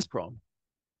get those from?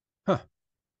 Huh.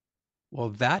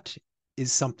 Well, that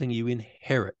is something you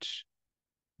inherit.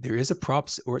 There is a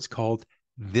props, or it's called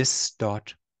this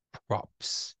dot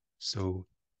props. So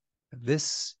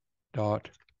this dot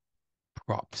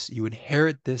props. You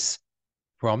inherit this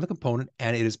from the component,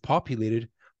 and it is populated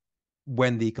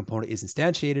when the component is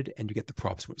instantiated, and you get the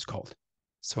props, what it's called.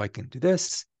 So I can do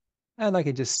this, and I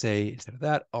can just say, instead of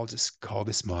that, I'll just call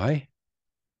this my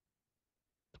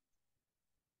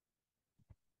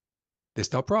this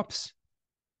dot props.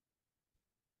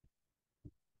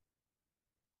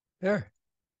 There.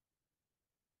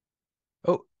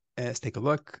 Oh, and let's take a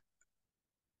look.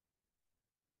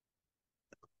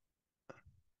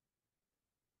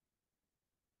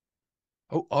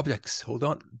 Oh, objects. Hold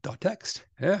on. Dot text.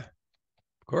 Yeah,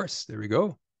 of course. There we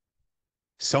go.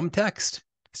 Some text.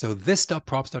 So this dot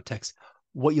props dot text.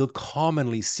 What you'll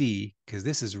commonly see, because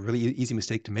this is a really easy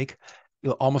mistake to make,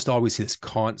 you'll almost always see this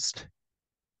const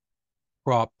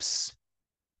props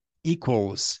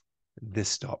equals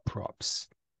this dot props.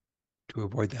 To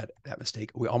avoid that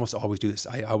mistake, we almost always do this.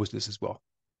 I always do this as well.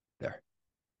 There.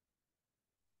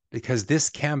 Because this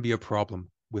can be a problem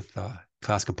with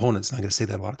class components. And I'm going to say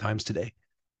that a lot of times today.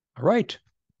 All right.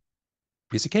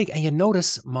 Piece of cake. And you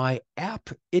notice my app,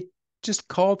 it just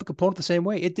called the component the same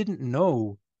way. It didn't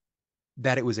know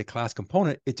that it was a class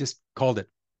component. It just called it.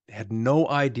 It had no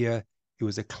idea it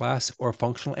was a class or a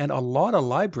functional. And a lot of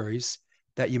libraries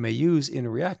that you may use in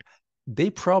React,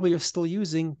 they probably are still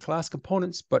using class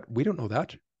components, but we don't know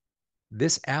that.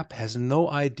 This app has no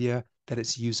idea that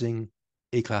it's using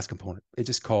a class component. It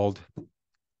just called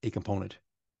a component.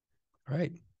 All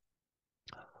right.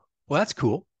 Well, that's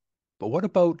cool. But what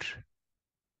about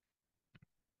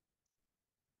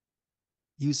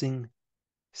using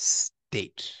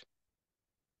state?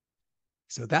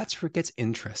 So that's where it gets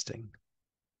interesting.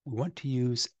 We want to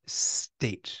use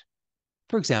state.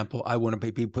 For example, I want to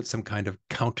maybe put some kind of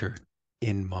counter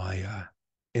in my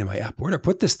app. Where do I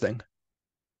put this thing?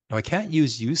 Now I can't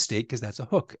use state because that's a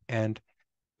hook, and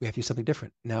we have to use something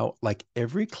different. Now, like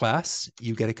every class,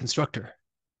 you get a constructor,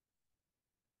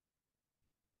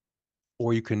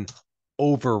 or you can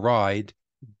override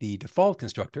the default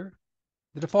constructor.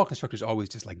 The default constructor is always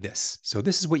just like this. So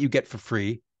this is what you get for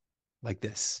free, like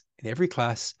this. In every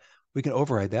class, we can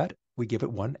override that. We give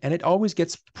it 1, and it always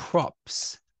gets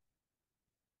props.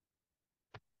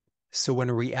 So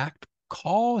when React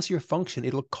calls your function,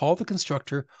 it'll call the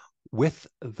constructor with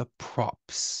the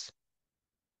props.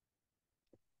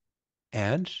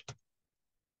 And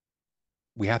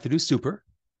we have to do super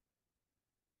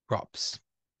props.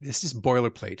 This is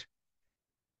boilerplate.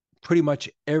 Pretty much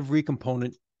every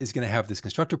component is going to have this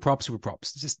constructor props, super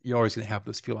props. It's just, you're always going to have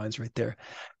those few lines right there.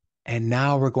 And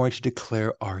now we're going to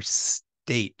declare our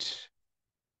state.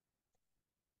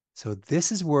 So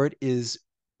this is where it is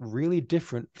really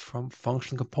different from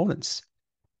functional components.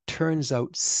 Turns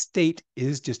out state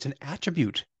is just an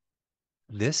attribute.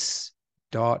 This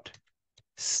dot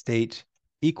state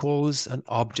equals an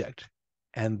object,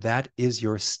 and that is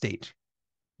your state.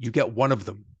 You get one of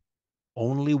them,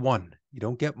 only one. You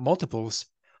don't get multiples.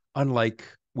 Unlike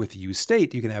with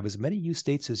useState, you can have as many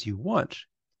useStates as you want.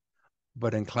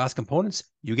 But in class components,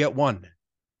 you get one,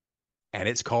 and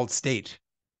it's called state,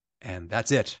 and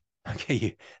that's it.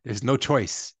 Okay, there's no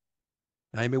choice.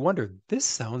 Now you may wonder, this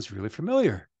sounds really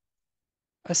familiar.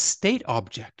 A state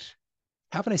object.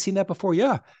 Haven't I seen that before?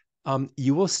 Yeah.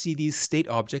 You will see these state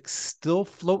objects still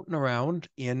floating around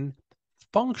in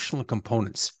functional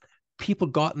components. People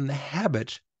got in the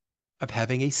habit of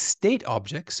having a state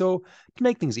object. So to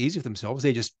make things easy for themselves,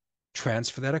 they just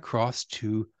transfer that across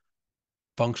to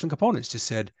functional components. Just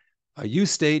said,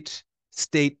 use state,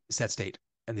 state, set state,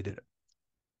 and they did it.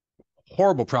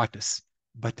 Horrible practice,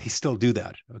 but they still do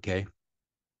that, okay?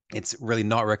 It's really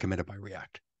not recommended by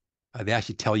React. They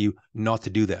actually tell you not to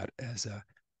do that as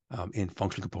in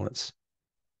functional components.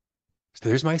 So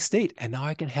there's my state, and now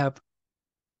I can have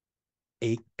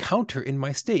a counter in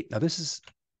my state. Now this is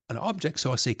an object,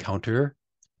 so I'll say counter :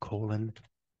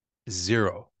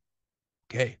 0.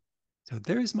 Okay, so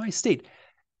there's my state.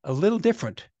 A little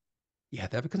different. You have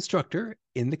to have a constructor.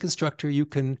 In the constructor, you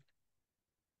can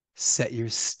set your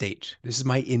state. This is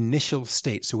my initial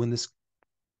state. So when this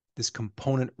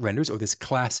component renders, or this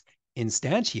class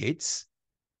instantiates,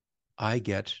 I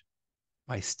get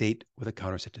my state with a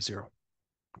counter set to 0.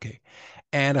 Okay,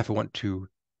 and if I want to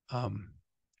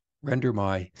render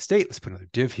my state, let's put another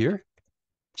div here.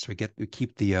 So we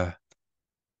keep the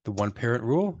one parent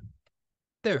rule.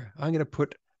 There, I'm going to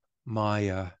put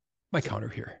my my counter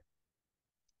here.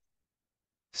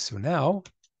 So now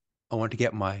I want to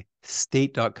get my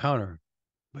state.counter,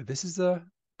 but this is a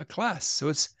class, so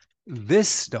it's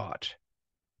this dot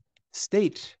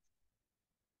state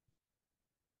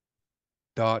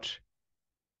dot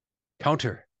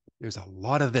counter. There's a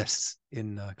lot of this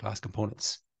in class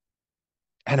components,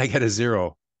 and I get a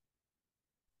 0.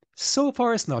 So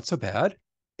far, it's not so bad.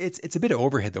 It's a bit of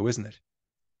overhead though, isn't it?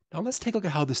 Now let's take a look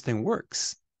at how this thing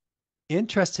works.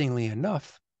 Interestingly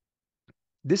enough,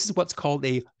 this is what's called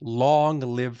a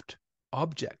long-lived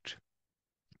object.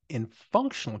 In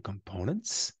functional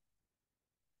components,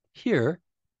 here,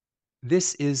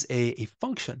 this is a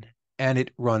function, and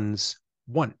it runs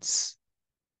once.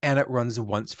 And it runs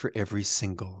once for every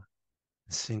single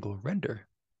render.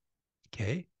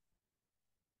 Okay?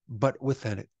 But with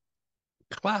a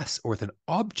class or with an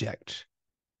object,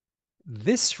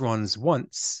 this runs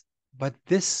once, but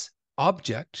this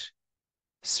object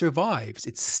survives.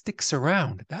 It sticks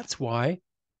around. That's why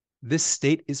this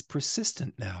state is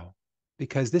persistent now,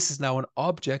 because this is now an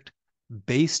object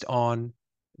based on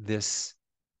this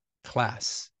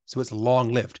class. So it's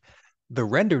long-lived. The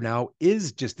render now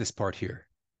is just this part here.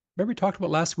 Remember we talked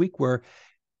about last week where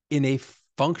in a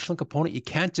functional component, you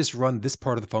can't just run this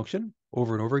part of the function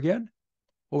over and over again.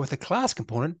 Well, with a class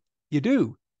component, you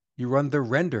do. You run the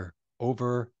render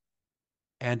over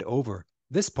and over.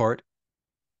 This part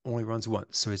only runs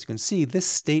once. So as you can see, this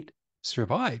state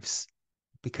survives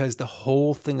because the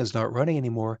whole thing is not running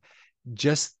anymore.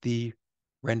 Just the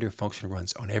render function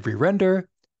runs. On every render,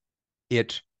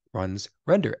 it runs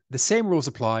render. The same rules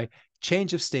apply.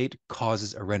 Change of state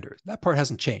causes a render. That part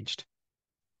hasn't changed.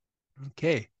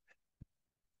 Okay.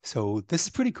 So this is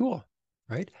pretty cool,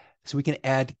 right? So we can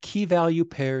add key value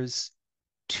pairs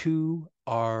to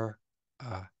our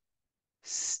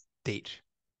state.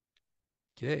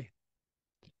 Okay.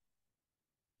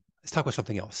 Let's talk about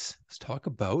something else. Let's talk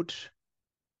about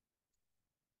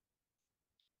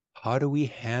how do we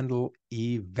handle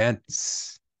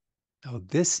events. Now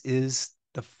this is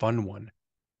the fun one.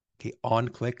 Okay, on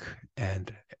click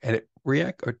and edit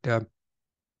React or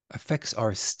affects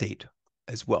our state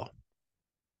as well.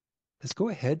 Let's go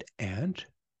ahead and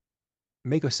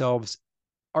make ourselves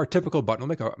our typical button.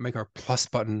 We'll make our plus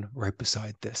button right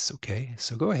beside this. Okay,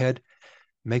 so go ahead,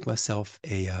 make myself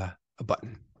a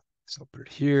button. So I'll put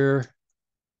it here,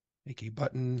 make a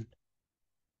button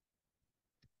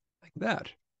like that.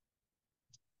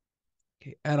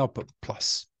 Okay, and I'll put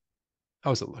plus.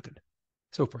 How's it looking?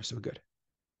 So far, so good.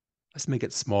 Let's make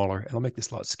it smaller, and I'll make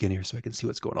this a lot skinnier so I can see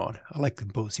what's going on. I like them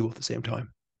both, see both at the same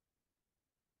time.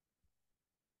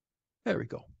 There we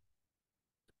go.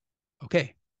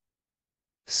 Okay.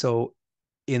 So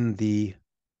in the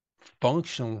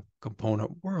functional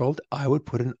component world, I would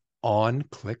put an on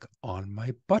click on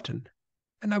my button.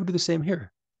 And I would do the same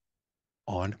here.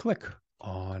 On click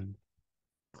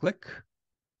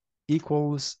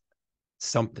equals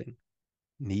something.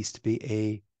 Needs to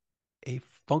be a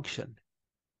function.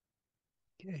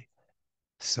 Okay.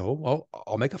 So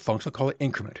I'll make a function called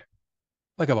increment,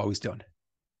 like I've always done.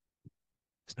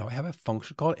 So now I have a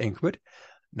function called increment.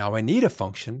 Now I need a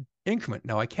function increment.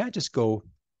 Now I can't just go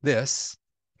this.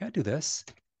 I can't do this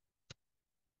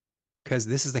because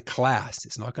this is a class.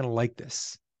 It's not going to like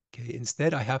this. Okay.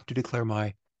 Instead, I have to declare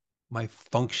my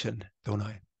function, don't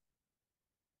I?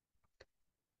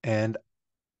 And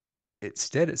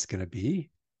instead, it's going to be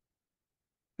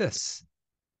this.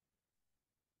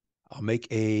 I'll make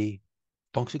a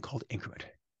function called increment.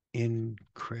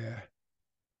 Increment.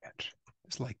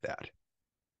 Just like that.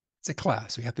 It's a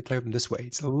class. We have to declare them this way.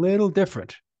 It's a little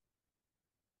different.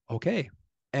 Okay.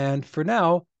 And for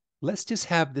now, let's just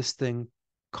have this thing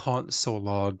console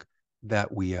log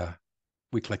that we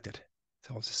clicked it.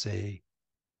 So I'll just say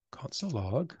console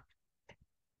log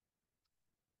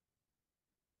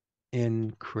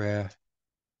increment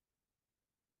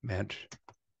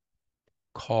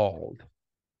called.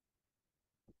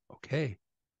 Okay.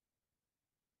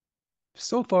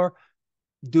 So far,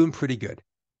 doing pretty good.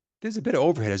 There's a bit of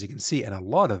overhead, as you can see, and a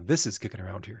lot of this is kicking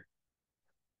around here.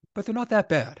 But they're not that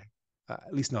bad,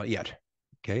 at least not yet.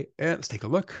 Okay, and let's take a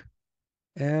look.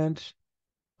 And,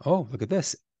 oh, look at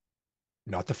this.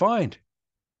 Not defined.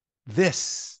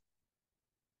 This.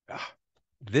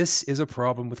 This is a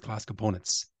problem with class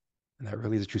components. And that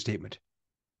really is a true statement.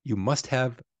 You must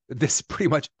have this pretty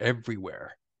much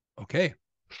everywhere. Okay.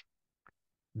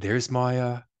 There's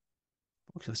my,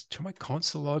 let's turn my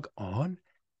console log on.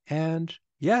 And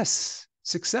yes,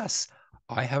 success.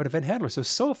 I have an event handler.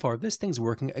 So far, this thing's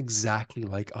working exactly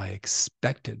like I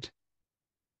expected.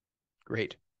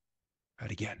 Great.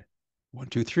 Right again. 1,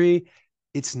 2, 3.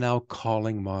 It's now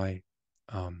calling my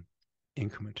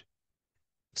increment.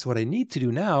 So what I need to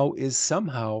do now is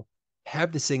somehow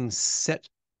have this thing set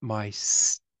my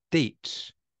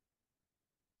state.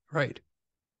 Right.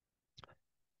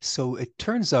 So it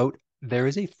turns out there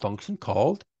is a function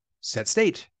called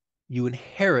setState. You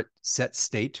inherit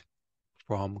setState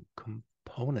from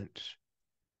component.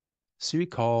 So you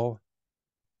call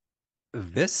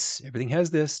this, everything has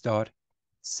this dot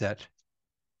set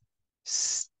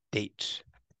state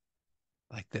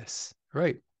like this,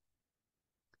 right?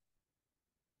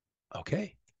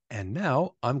 Okay, and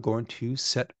now I'm going to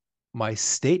set my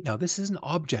state. Now this is an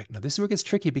object. Now this is where it gets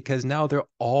tricky because now there are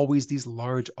always these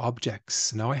large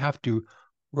objects. Now I have to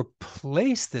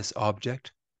replace this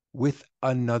object with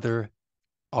another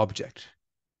object.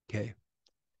 Okay,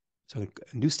 so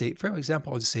a new state, for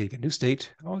example, I'll just say a new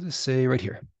state. I'll just say right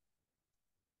here.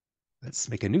 Let's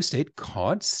make a new state,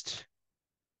 const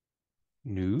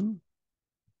new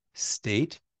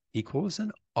state equals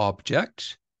an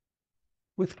object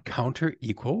with counter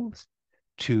equals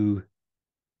to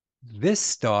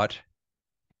this dot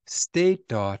state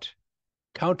dot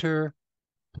counter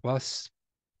plus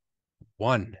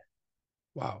 1.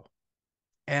 Wow.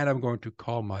 And I'm going to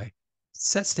call my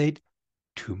set state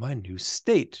to my new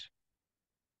state.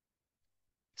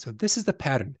 So this is the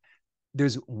pattern.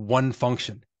 There's one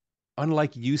function.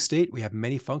 Unlike useState, we have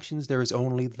many functions. There is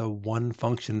only the one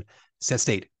function,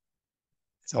 setState.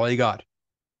 That's all you got.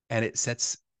 And it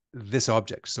sets this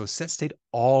object. So setState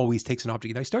always takes an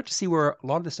object. And I start to see where a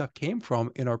lot of the stuff came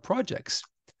from in our projects,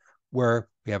 where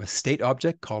we have a state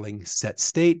object calling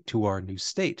setState to our new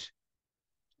state.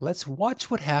 Let's watch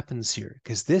what happens here,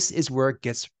 because this is where it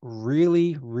gets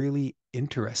really, really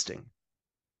interesting.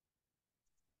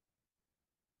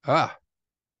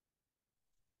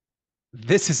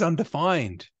 This is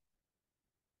undefined.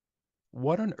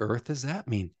 What on earth does that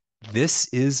mean? This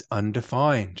is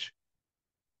undefined.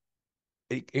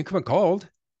 Increment called.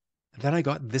 And then I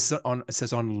got this on, it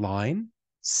says on line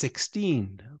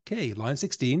 16. Okay, line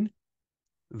 16.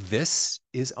 This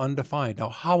is undefined. Now,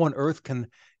 how on earth can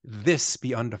this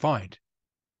be undefined?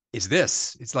 Is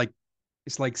this? It's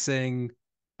like saying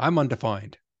I'm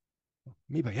undefined.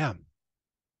 Maybe I am.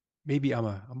 Maybe I'm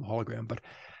a hologram, but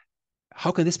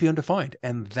how can this be undefined?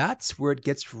 And that's where it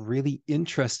gets really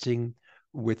interesting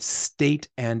with state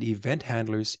and event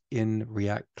handlers in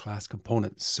React class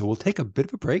components. So we'll take a bit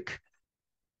of a break.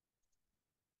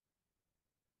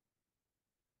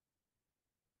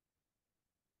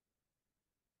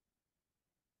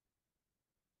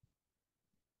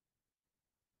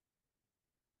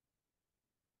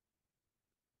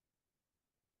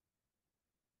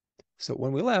 So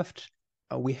when we left,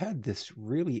 we had this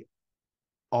really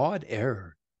odd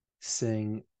error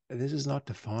saying this is not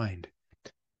defined.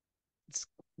 It's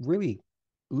really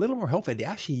a little more helpful. It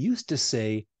actually used to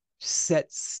say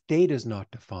set state is not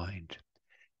defined.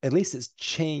 At least it's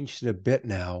changed a bit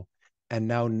now. And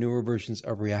now newer versions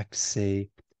of React say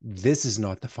this is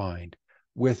not defined,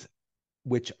 with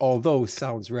which, although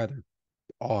sounds rather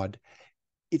odd,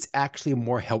 it's actually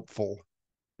more helpful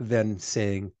than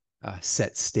saying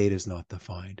set state is not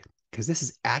defined, because this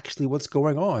is actually what's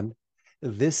going on.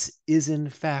 This is in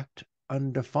fact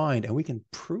undefined, and we can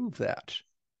prove that.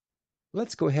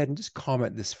 Let's go ahead and just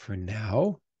comment this for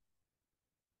now.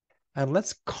 And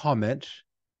let's comment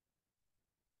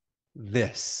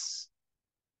this.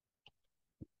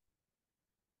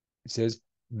 It says,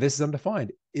 this is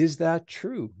undefined. Is that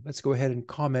true? Let's go ahead and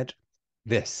comment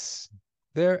this.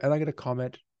 There, and I'm going to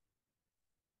comment,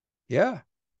 yeah,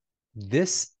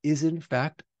 this is in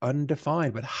fact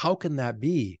undefined. But how can that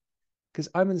be? Because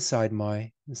I'm inside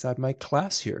my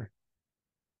class here.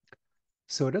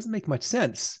 So it doesn't make much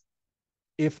sense.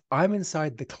 If I'm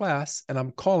inside the class and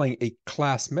I'm calling a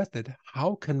class method,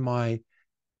 how can my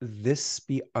this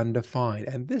be undefined?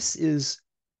 And this is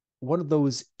one of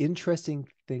those interesting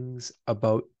things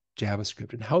about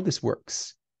JavaScript and how this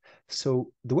works.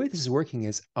 So the way this is working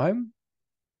is I'm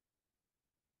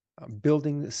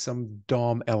building some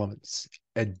DOM elements,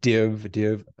 a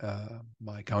div,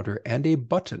 my counter, and a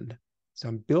button. So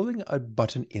I'm building a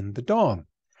button in the DOM,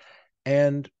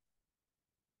 and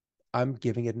I'm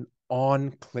giving it an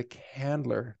on-click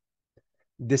handler.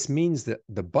 This means that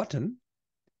the button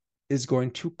is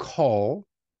going to call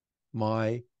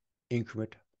my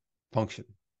increment function.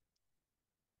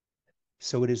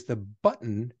 So it is the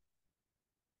button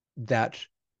that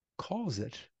calls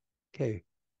it. Okay.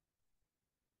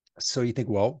 So you think,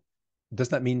 well, does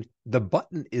that mean the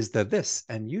button is the this?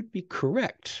 And you'd be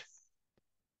correct,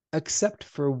 except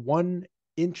for one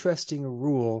interesting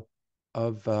rule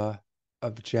of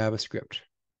JavaScript.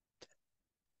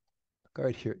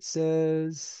 Right here it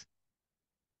says,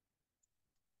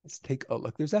 let's take a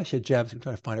look. There's actually a JavaScript. I'm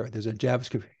trying to find it right. There's a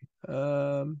JavaScript.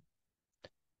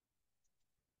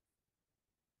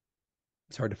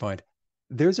 It's hard to find.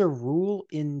 There's a rule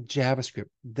in JavaScript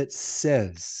that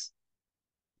says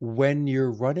when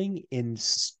you're running in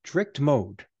strict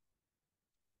mode,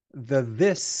 the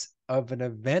this of an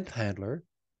event handler,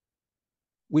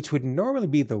 which would normally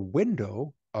be the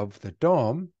window of the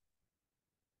DOM,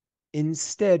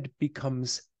 instead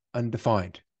becomes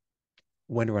undefined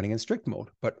when running in strict mode.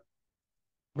 But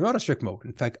we're not in strict mode.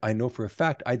 In fact, I know for a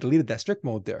fact I deleted that strict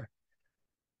mode there.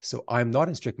 So I'm not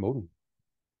in strict mode.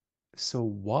 So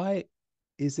why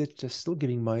is it just still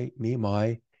giving me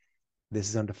my this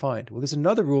is undefined? Well, there's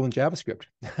another rule in JavaScript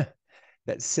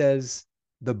that says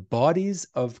the bodies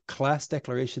of class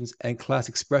declarations and class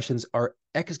expressions are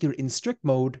executed in strict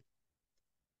mode,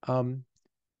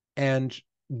 and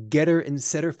getter and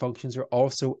setter functions are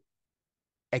also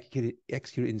executed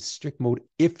in strict mode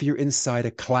if you're inside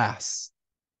a class.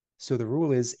 So the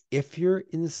rule is if you're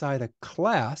inside a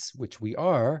class, which we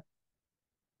are,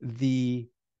 the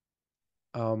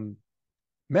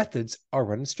methods are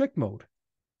run in strict mode.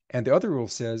 And the other rule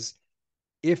says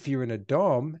if you're in a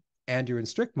DOM and you're in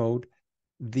strict mode,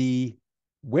 the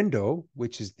window,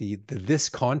 which is the this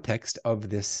context of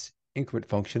this increment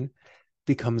function,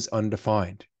 becomes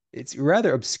undefined. It's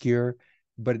rather obscure,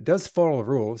 but it does follow the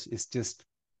rules. It's just,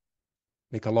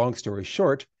 make a long story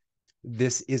short,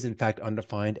 this is in fact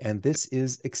undefined, and this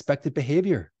is expected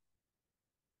behavior.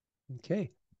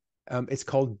 Okay. It's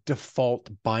called default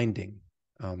binding.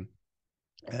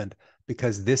 And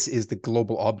because this is the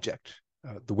global object,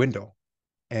 the window,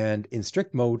 and in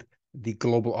strict mode, the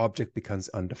global object becomes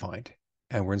undefined.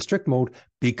 And we're in strict mode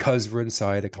because we're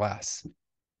inside a class.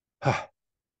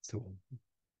 So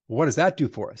what does that do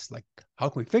for us? Like, how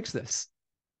can we fix this?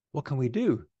 What can we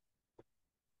do?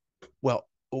 Well,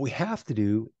 what we have to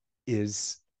do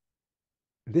is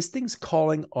this thing's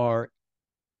calling our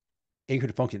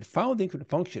increment function. Found the increment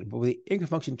function, but when the increment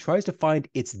function tries to find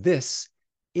its this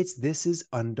is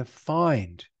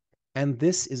undefined. And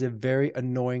this is a very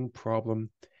annoying problem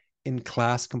in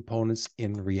class components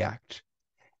in React.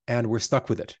 And we're stuck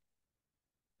with it.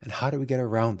 And how do we get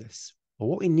around this? Well,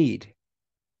 what we need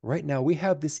right now, we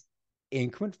have this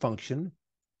increment function,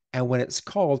 and when it's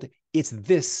called, it's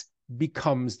this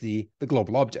becomes the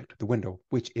global object, the window,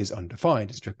 which is undefined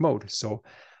in strict mode. So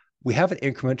we have an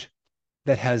increment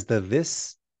that has the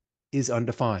this is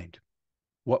undefined.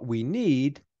 What we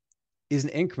need is an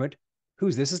increment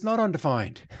whose this is not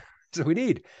undefined. So we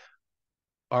need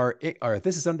our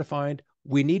this is undefined.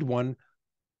 We need one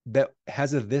that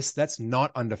has a this that's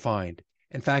not undefined.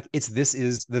 In fact, it's this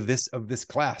is the this of this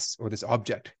class or this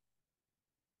object.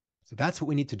 So that's what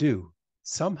we need to do.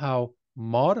 Somehow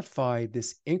modify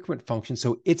this increment function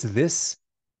so it's this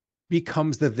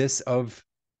becomes the this of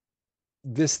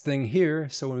this thing here.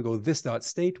 So when we go this dot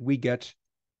state, we get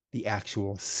the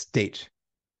actual state.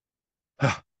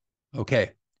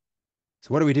 Okay.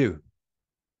 So what do we do?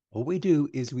 What we do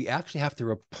is we actually have to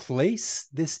replace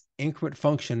this increment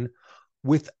function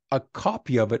with a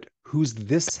copy of it whose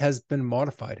this has been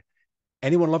modified.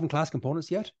 Anyone loving class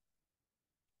components yet?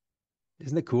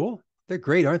 Isn't it cool? They're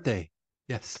great, aren't they?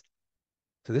 Yes.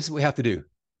 So this is what we have to do.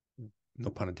 No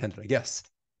pun intended, I guess.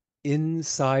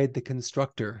 Inside the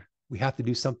constructor, we have to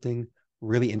do something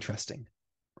really interesting.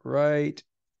 Right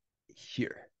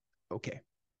here. Okay.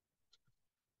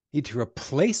 Need to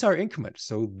replace our increment.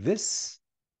 So this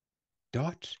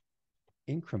dot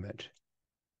increment.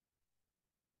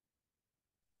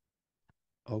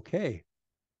 Okay.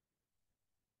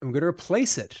 I'm going to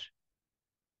replace it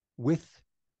with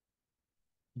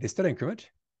this dot increment.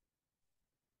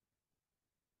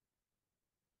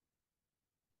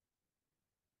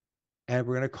 And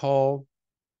we're going to call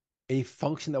a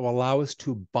function that will allow us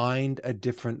to bind a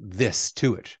different this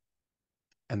to it.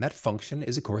 And that function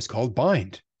is, of course, called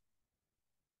bind.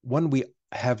 One we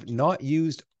have not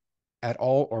used at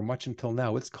all or much until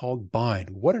now. It's called bind.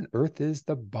 What on earth is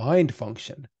the bind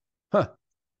function? Huh.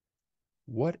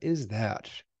 What is that?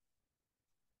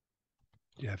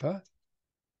 Java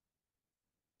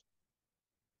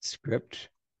script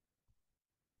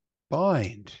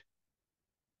bind.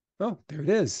 Oh, there it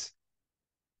is.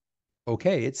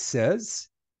 Okay, it says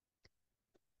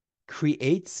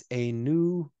creates a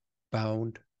new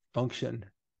bound function.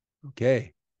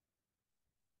 Okay.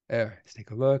 There, let's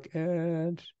take a look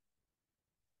and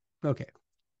okay.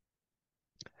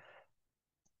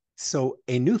 So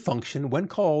a new function, when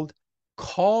called,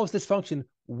 calls this function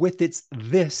with its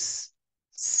this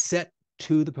set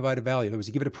to the provided value. In other words,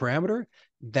 you give it a parameter,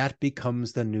 that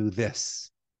becomes the new this.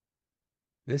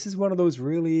 This is one of those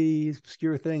really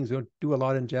obscure things we don't do a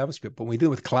lot in JavaScript, but when we do it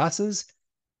with classes,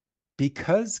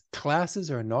 because classes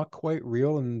are not quite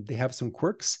real and they have some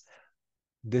quirks,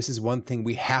 this is one thing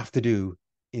we have to do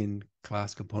in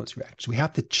class components React. So we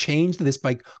have to change this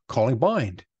by calling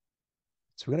bind.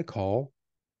 So we're going to call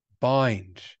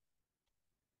bind.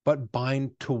 But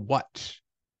bind to what?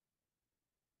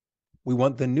 We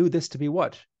want the new this to be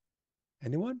what?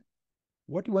 Anyone?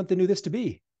 What do you want the new this to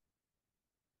be?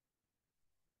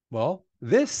 Well,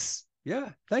 this. Yeah,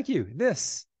 thank you.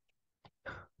 This.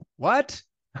 What?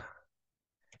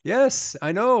 Yes,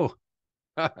 I know.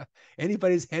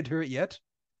 Anybody's head hurt yet?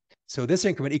 So this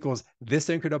increment equals this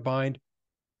increment of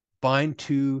bind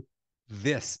to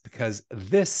this, because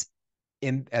this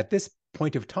at this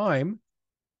point of time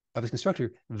of this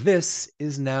constructor, this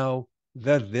is now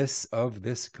the this of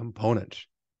this component.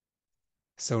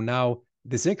 So now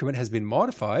this increment has been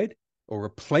modified or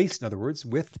replaced, in other words,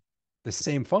 with the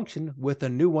same function with a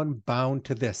new one bound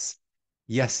to this.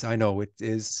 Yes, I know it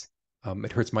is.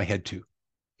 It hurts my head too.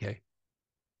 Okay.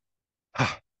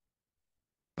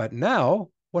 But now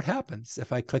what happens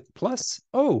if I click plus?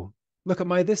 Oh, look at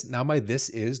my this. Now my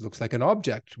this looks like an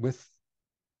object with,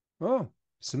 oh,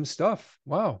 some stuff.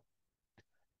 Wow.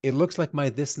 It looks like my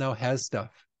this now has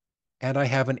stuff. And I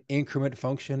have an increment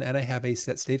function and I have a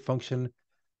set state function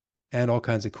and all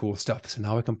kinds of cool stuff. So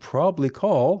now I can probably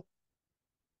call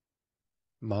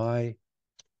my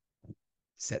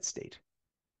set state.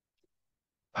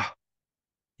 Yeah.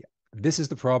 This is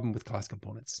the problem with class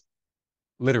components,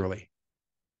 literally.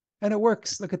 And it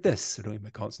works. Look at this. I don't need my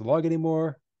console log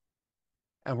anymore.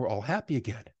 And we're all happy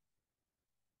again.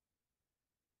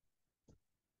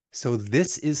 So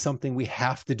this is something we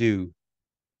have to do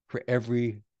for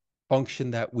every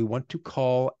function that we want to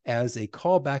call as a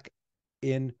callback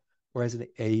in or as an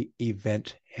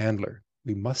event handler.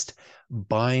 We must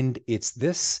bind its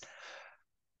this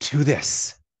to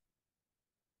this.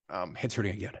 Head's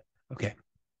hurting again. Okay.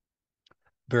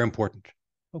 Very important.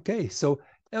 Okay, so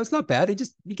now it's not bad.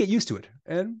 You get used to it,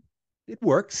 and it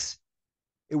works.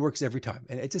 It works every time,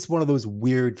 and it's just one of those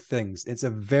weird things. It's a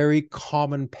very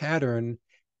common pattern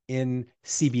in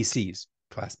CBCs,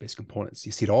 class-based components.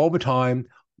 You see it all the time,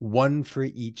 one for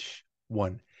each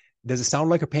one. Does it sound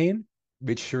like a pain?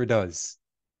 It sure does,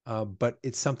 but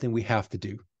it's something we have to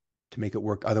do. to make it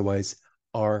work. Otherwise,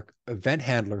 our event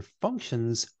handler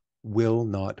functions will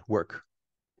not work.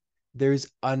 There's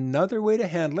another way to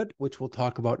handle it, which we'll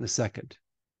talk about in a second.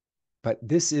 But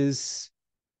this is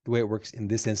the way it works in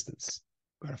this instance.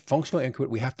 We've got a functional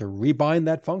increment. We have to rebind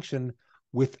that function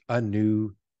with a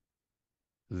new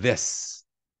this.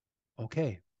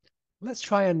 Okay, let's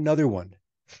try another one.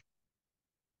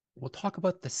 We'll talk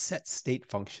about the set state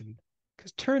function,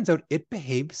 because it turns out it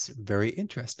behaves very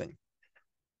interesting.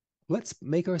 Let's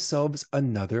make ourselves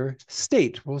another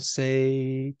state. We'll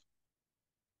say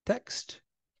text.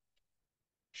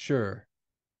 Sure.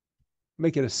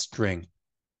 Make it a string.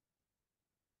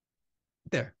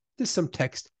 There, there's some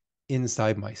text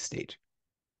inside my state.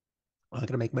 I'm going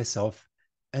to make myself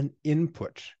an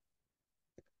input.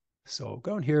 So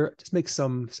go in here, just make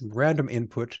some random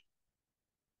input.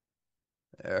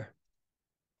 There.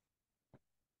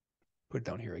 Put it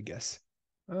down here, I guess.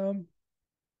 How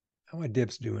my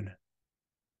divs doing?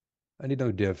 I need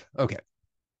another div. Okay.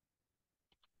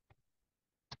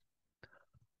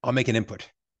 I'll make an input.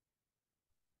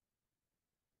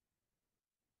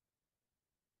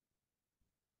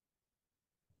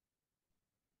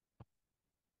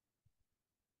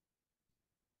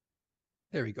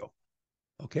 There we go.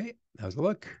 Okay, how's it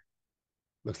look?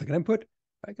 Looks like an input.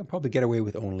 I can probably get away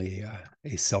with only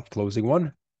a self-closing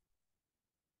one.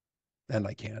 And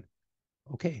I can.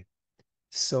 Okay,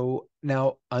 so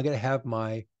now I'm going to have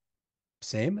my,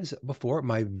 same as before,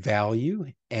 my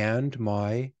value and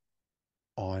my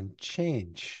on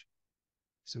change.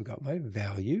 So we got my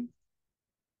value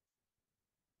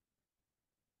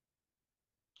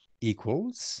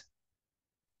equals,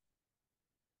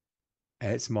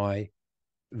 and it's my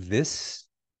this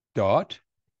dot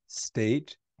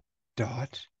state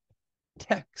dot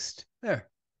text there.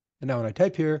 And now when I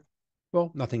type here,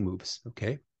 well, nothing moves.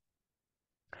 Okay.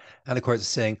 And of course, it's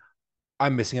saying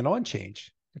I'm missing an on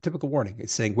change, a typical warning.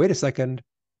 It's saying, wait a second,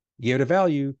 give it a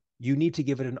value. You need to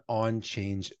give it an on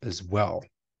change as well.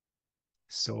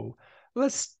 So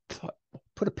let's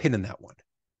put a pin in that one.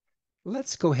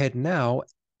 Let's go ahead now.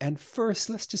 And first,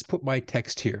 let's just put my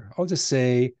text here. I'll just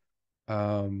say,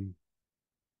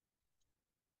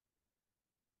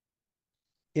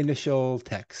 initial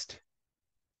text.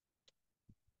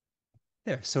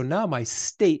 There. So now my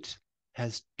state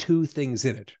has two things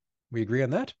in it. We agree on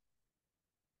that?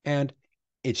 And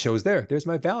it shows there. There's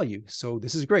my value. So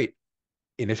this is great.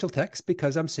 Initial text,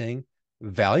 because I'm saying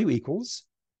value equals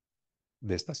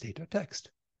this.state.text.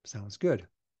 Sounds good.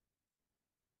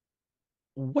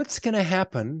 What's going to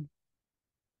happen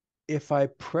if I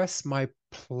press my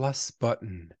plus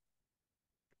button?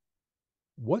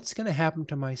 What's going to happen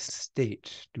to my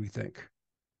state, do we think?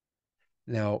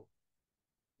 Now,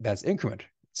 that's increment.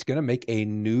 It's going to make a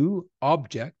new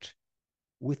object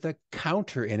with a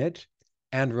counter in it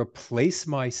and replace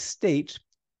my state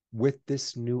with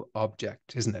this new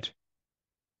object, isn't it?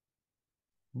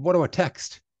 What about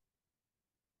text?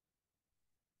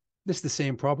 This is the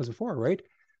same problem as before, right?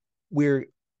 We're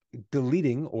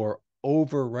deleting or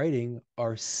overwriting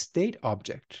our state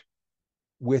object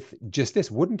with just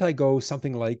this. Wouldn't I go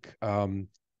something like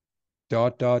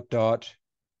dot, dot, dot,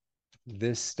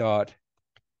 this dot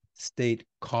state,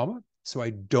 comma, so I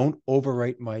don't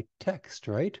overwrite my text,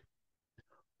 right?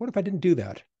 What if I didn't do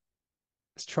that?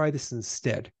 Let's try this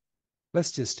instead.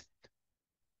 Let's just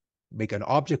make an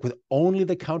object with only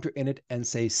the counter in it and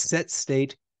say set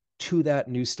state to that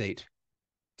new state.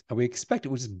 And we expect it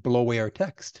would just blow away our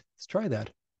text. Let's try that.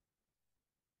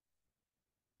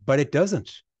 But it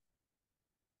doesn't.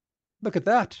 Look at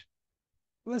that.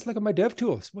 Let's look at my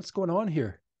DevTools. What's going on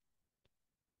here?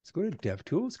 Let's go to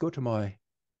DevTools, go to my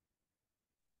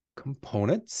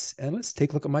components, and let's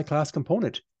take a look at my class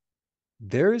component.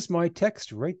 There's my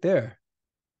text right there.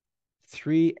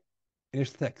 3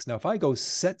 initial text. Now, if I go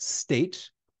set state,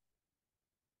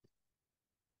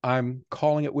 I'm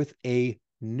calling it with a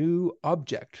new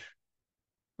object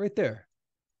right there,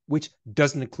 which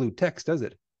doesn't include text, does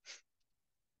it?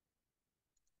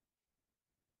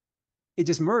 It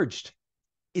just merged.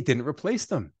 It didn't replace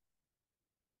them.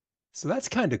 So that's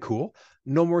kind of cool.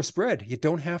 No more spread. You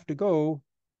don't have to go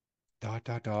dot,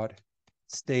 dot, dot,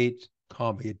 state,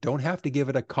 comma. You don't have to give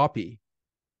it a copy.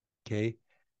 Okay.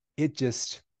 It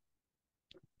just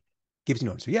gives you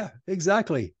notes. So yeah,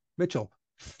 exactly. Mitchell,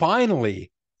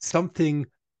 finally, something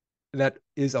that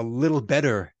is a little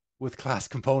better with class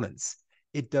components.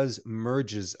 It does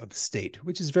merges of state,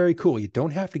 which is very cool. You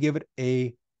don't have to give it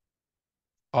a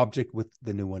object with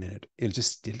the new one in it.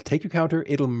 It'll take your counter,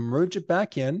 it'll merge it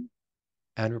back in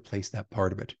and replace that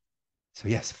part of it. So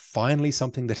yes, finally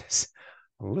something that is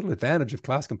a little advantage of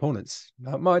class components.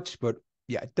 Not much, but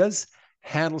yeah, it does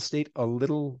handle state a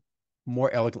little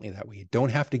more elegantly that way. You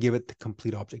don't have to give it the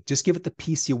complete object. Just give it the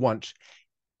piece you want.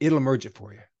 It'll merge it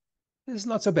for you. This is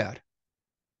not so bad.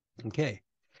 Okay.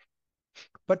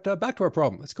 But back to our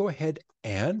problem. Let's go ahead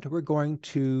and we're going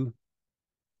to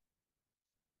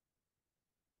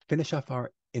finish off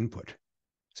our input.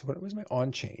 So what was my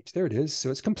on change? There it is. So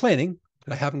it's complaining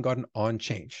that I haven't got an on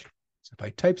change. So if I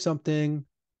type something,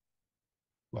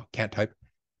 well, can't type,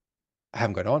 I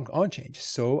haven't got on change.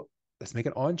 So let's make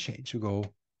an on change. We'll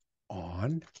go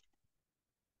on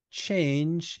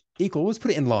change equal. Let's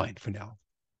put it in line for now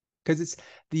because it's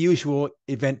the usual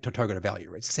event to target a value,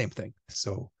 right? It's the same thing.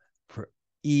 So for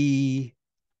E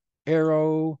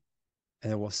arrow,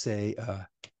 and then we'll say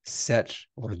set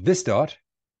or this dot,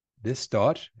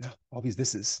 all these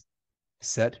thises,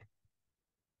 set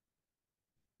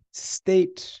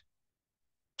state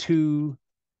to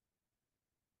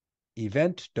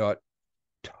event dot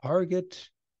target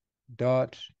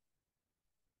dot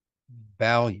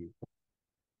value,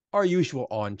 our usual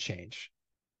on change.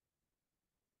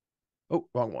 Oh,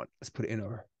 wrong one. Let's put it in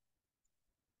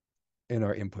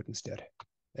our input instead.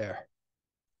 There.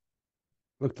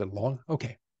 Looked a little long.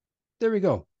 Okay. There we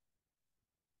go.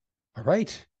 All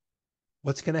right.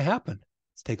 What's going to happen?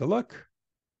 Let's take a look.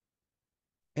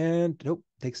 And nope,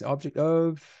 takes the object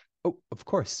of, oh, of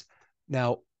course.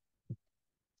 Now,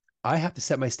 I have to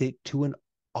set my state to an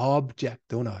object,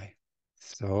 don't I?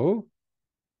 So,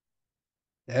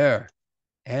 there.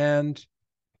 And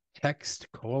text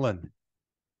colon.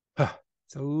 Huh,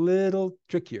 it's a little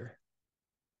trickier.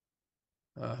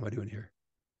 How am I doing here?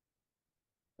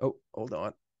 Oh, hold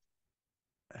on.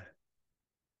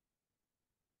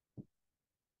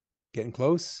 Getting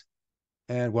close.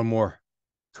 And one more.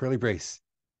 Curly brace.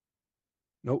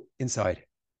 Nope, inside.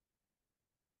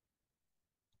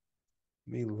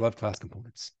 We love class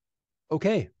components.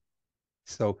 Okay,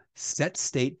 so set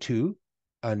state to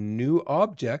a new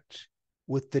object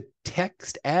with the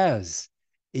text as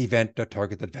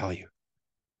event.target.value.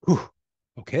 Whew.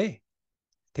 Okay,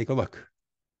 take a look.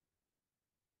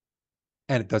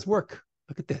 And it does work.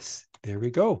 Look at this. There we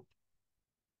go.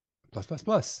 Plus, plus,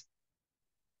 plus.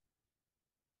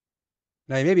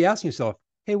 Now you may be asking yourself,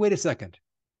 hey, wait a second.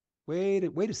 Wait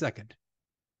a second.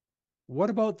 What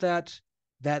about that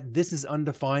this is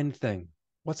undefined thing?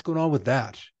 What's going on with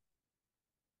that?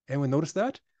 Anyone notice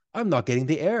that? I'm not getting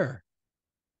the error.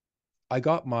 I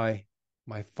got my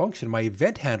function, my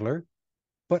event handler,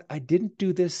 but I didn't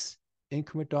do this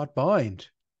increment.bind.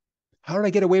 How did I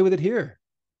get away with it here?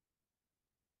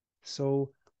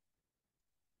 So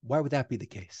why would that be the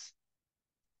case?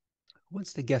 Who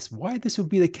wants to guess why this would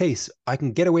be the case? I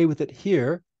can get away with it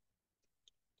here,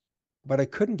 but I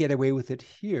couldn't get away with it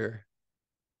here.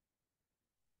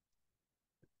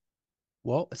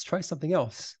 Well, let's try something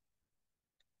else.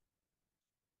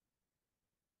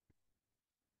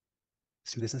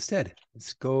 Let's do this instead.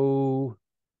 Let's go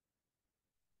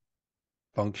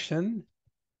function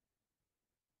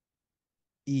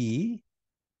E.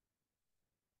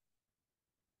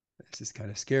 This is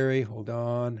kind of scary. Hold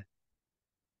on.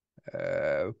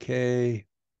 Okay.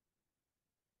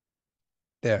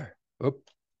 There. Oop.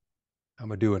 How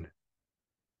am I doing?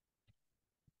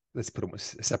 Let's put them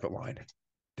with a separate line.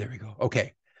 There we go.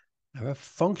 Okay. Now a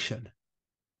function.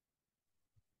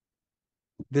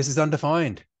 This is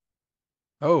undefined.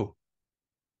 Oh.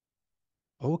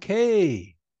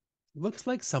 Okay. Looks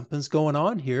like something's going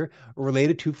on here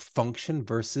related to function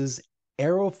versus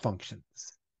arrow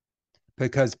functions.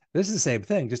 Because this is the same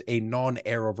thing, just a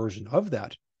non-arrow version of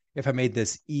that. If I made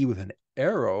this E with an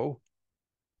arrow,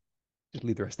 just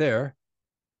leave the rest there,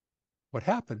 what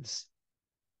happens?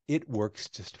 It works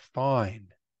just fine.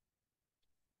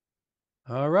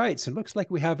 All right, so it looks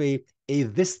like we have a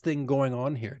this thing going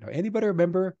on here. Now, anybody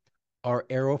remember our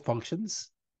arrow functions?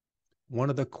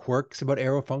 One of the quirks about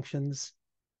arrow functions?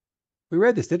 We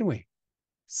read this, didn't we?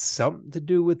 Something to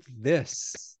do with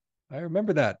this. I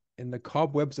remember that in the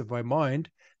cobwebs of my mind,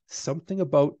 something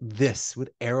about this with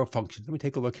arrow functions. Let me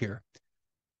take a look here.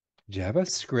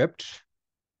 JavaScript,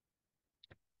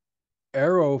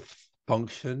 arrow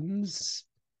functions,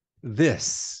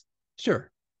 this.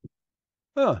 Sure.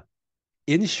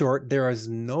 In short, there is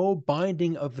no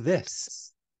binding of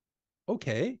this.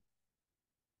 Okay.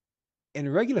 In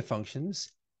regular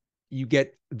functions, you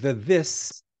get the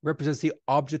this represents the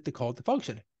object that called the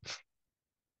function.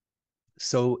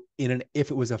 So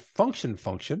if it was a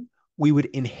function, we would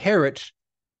inherit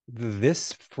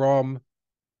this from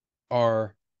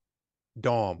our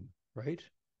DOM, right?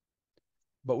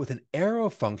 But with an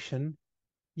arrow function,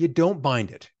 you don't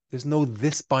bind it. There's no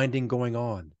this binding going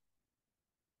on.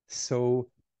 So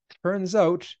turns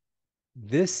out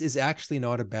this is actually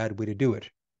not a bad way to do it.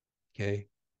 Okay.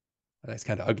 That's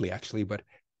kind of ugly actually, but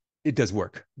it does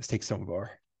work. Let's take some of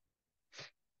our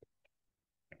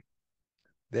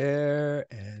there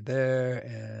and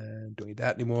don't need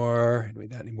that anymore. Don't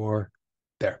need that anymore.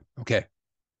 There. Okay.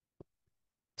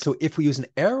 So if we use an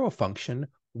arrow function,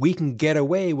 we can get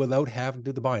away without having to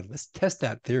do the bind. Let's test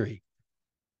that theory.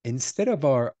 Instead of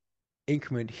our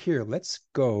increment here, let's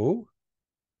go,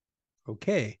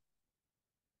 okay,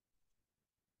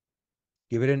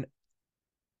 give it an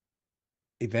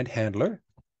event handler,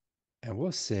 and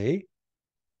we'll say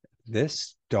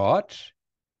this dot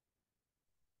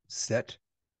set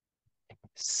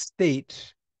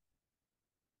state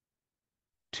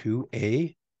to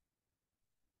a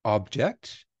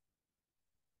object.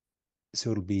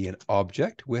 So it'll be an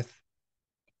object with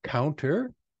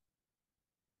counter,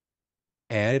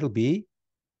 and it'll be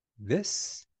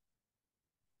this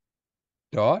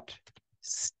dot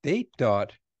state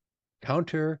dot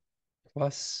counter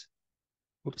plus,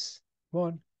 whoops,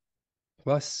 1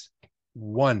 plus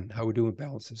 1. How we doing with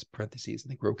balances? Parentheses. I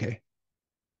think we're okay.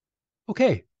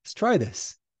 Okay, let's try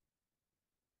this.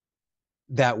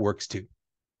 That works too.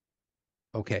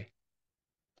 Okay.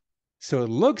 So it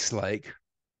looks like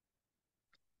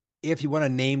if you want a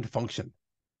named function,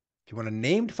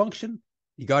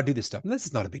 you got to do this stuff. And this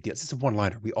is not a big deal. This is a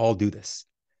one-liner. We all do this.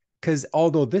 Because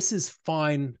although this is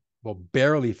fine, well,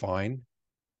 barely fine,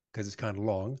 because it's kind of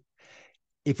long,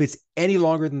 if it's any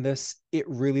longer than this, it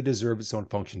really deserves its own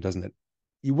function, doesn't it?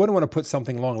 You wouldn't want to put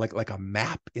something long like a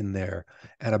map in there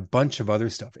and a bunch of other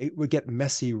stuff. It would get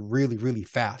messy really, really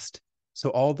fast.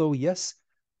 So although, yes,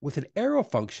 with an arrow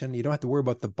function, you don't have to worry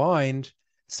about the bind.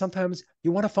 Sometimes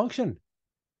you want a function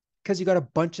because you got a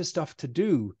bunch of stuff to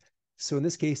do. So in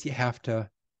this case, you have to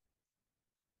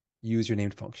use your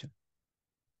named function.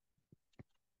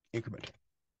 Increment.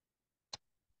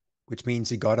 Which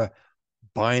means you got to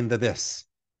bind the this.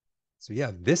 So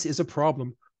yeah, this is a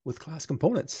problem with class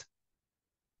components.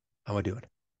 How am I doing?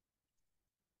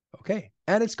 Okay,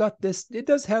 and it's got this, it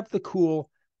does have the cool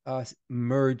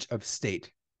merge of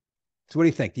state. So what do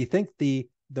you think? Do you think the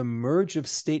merge of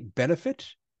state benefit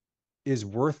is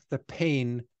worth the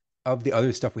pain of the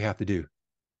other stuff we have to do?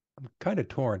 I'm kind of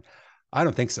torn. I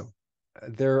don't think so.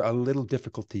 They're a little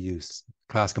difficult to use,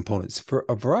 class components, for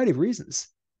a variety of reasons.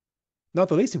 Not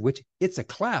the least of which, it's a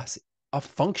class. A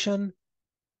function,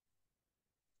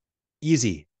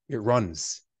 easy. It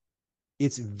runs.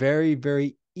 It's very,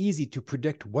 very easy to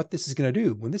predict what this is going to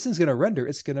do. When this is going to render,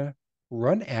 it's going to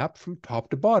run app from top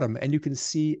to bottom, and you can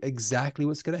see exactly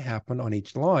what's going to happen on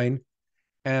each line.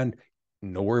 And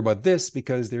no worry about this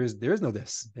because there is no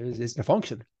this. It's a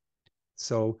function.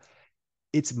 So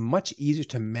it's much easier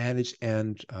to manage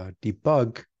and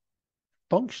debug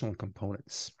functional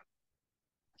components.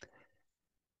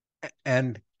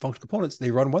 And functional components,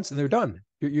 they run once and they're done.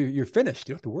 You're finished.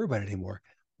 You don't have to worry about it anymore.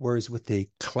 Whereas with a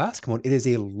class component, it is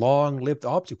a long-lived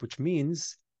object, which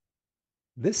means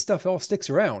this stuff all sticks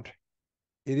around.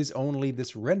 It is only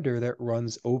this render that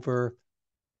runs over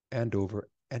and over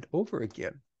and over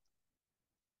again.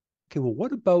 Okay, well,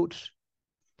 what about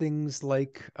things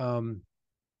like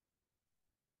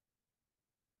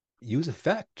use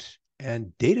effect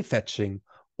and data fetching?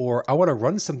 Or I want to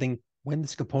run something when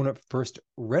this component first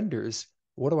renders.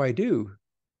 What do I do?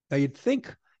 Now, you'd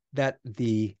think that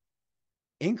the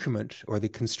increment or the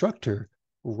constructor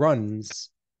runs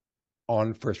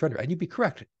on first render, and you'd be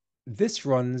correct. This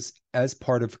runs as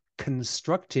part of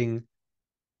constructing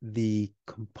the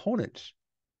component.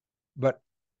 But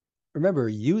remember,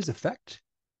 use effect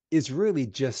is really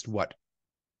just what?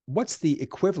 What's the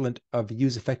equivalent of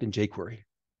use effect in jQuery?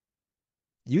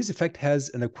 Use effect has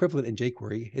an equivalent in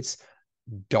jQuery. It's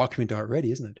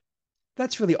document.ready, isn't it?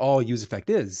 That's really all use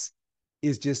effect is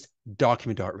just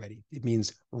document.ready. It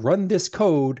means run this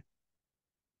code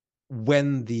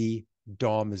when the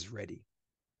DOM is ready.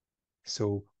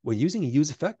 So when using a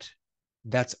use effect,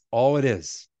 that's all it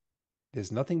is.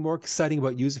 There's nothing more exciting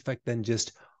about use effect than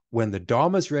just when the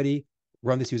DOM is ready,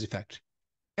 run this use effect.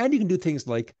 And you can do things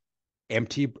like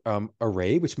empty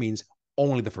array, which means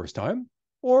only the first time,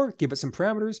 or give it some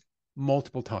parameters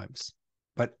multiple times.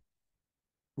 But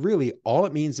really, all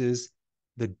it means is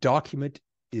the document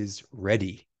is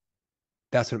ready.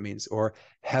 That's what it means. Or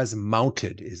has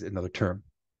mounted is another term,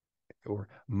 or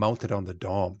mounted on the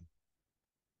DOM.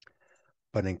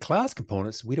 But in class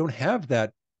components, we don't have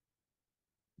that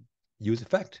use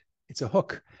effect. It's a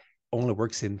hook. Only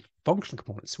works in function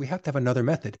components. We have to have another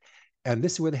method. And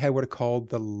this is where they had what are called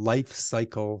the life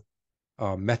cycle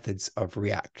methods of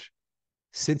React.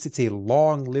 Since it's a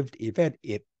long-lived event,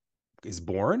 it is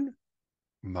born,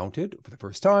 mounted for the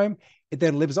first time. It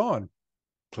then lives on.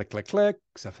 click, click, click,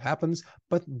 stuff happens,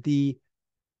 but the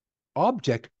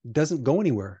object doesn't go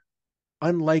anywhere.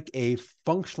 Unlike a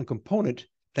functional component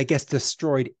that gets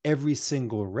destroyed every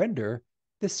single render,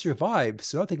 this survives.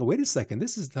 So I think, wait a second,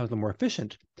 this is a little more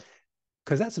efficient,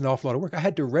 because that's an awful lot of work. I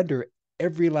had to render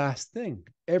every last thing,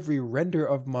 every render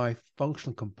of my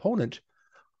functional component.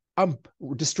 I'm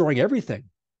destroying everything.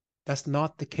 That's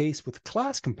not the case with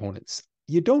class components.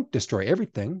 You don't destroy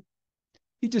everything.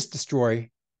 You just destroy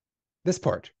this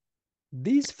part.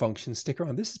 These functions stick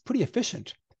around. This is pretty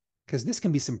efficient because this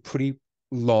can be some pretty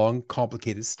long,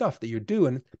 complicated stuff that you're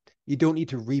doing. You don't need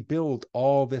to rebuild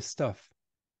all this stuff.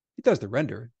 It does the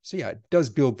render. So yeah, it does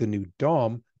build the new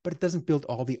DOM, but it doesn't build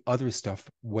all the other stuff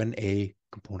when a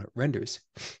component renders.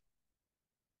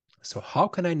 So how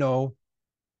can I know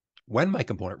when my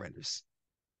component renders?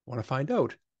 I want to find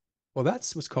out. Well,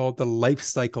 that's what's called the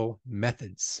lifecycle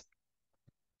methods.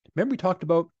 Remember we talked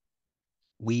about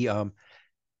in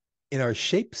our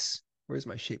shapes, where's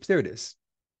my shapes? There it is.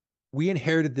 We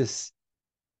inherited this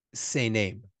say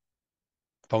name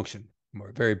function,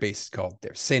 more very basic called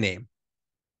there, say name.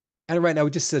 And right now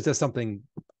it just says does something,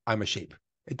 I'm a shape.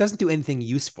 It doesn't do anything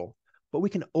useful, but we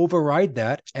can override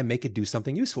that and make it do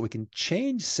something useful. We can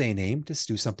change say name to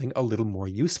do something a little more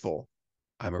useful.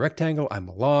 I'm a rectangle, I'm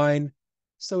a line.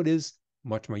 So it is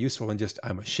much more useful than just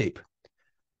I'm a shape.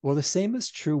 Well, the same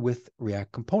is true with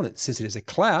React components. Since it is a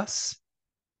class,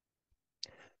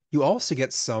 you also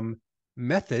get some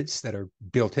methods that are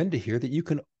built into here that you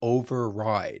can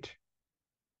override.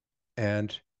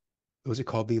 And those are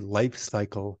called the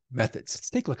lifecycle methods.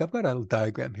 Let's take a look. I've got a little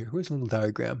diagram here. Where's a little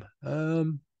diagram?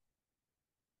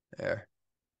 There.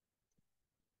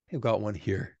 I've got one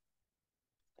here.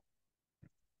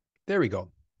 There we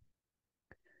go.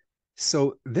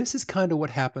 So this is kind of what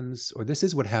happens, or this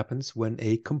is what happens when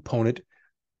a component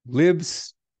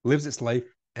lives its life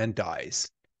and dies.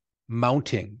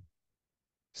 Mounting.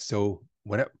 So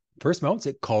when it first mounts,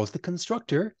 it calls the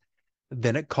constructor,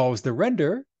 then it calls the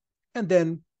render, and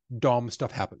then DOM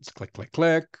stuff happens. Click, click,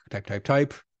 click, type, type,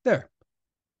 type, there.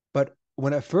 But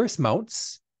when it first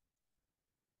mounts,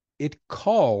 it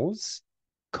calls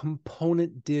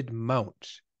component did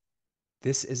mount.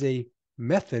 This is a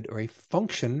method or a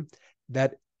function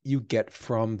that you get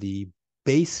from the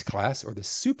base class or the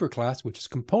super class, which is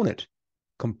component.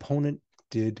 Component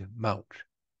did mount.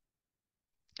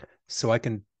 So I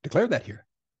can declare that here,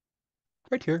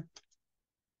 right here.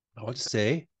 I'll just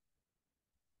say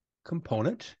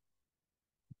component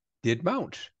did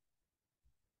mount.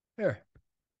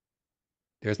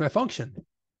 There's my function.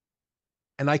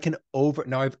 And I can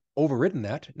now I've overridden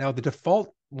that. Now the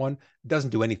default one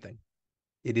doesn't do anything.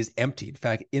 It is empty. In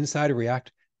fact, inside of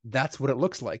React, that's what it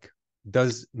looks like.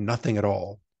 Does nothing at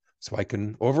all. So I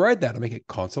can override that and make it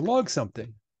console log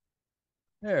something.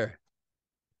 There.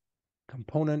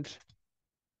 Component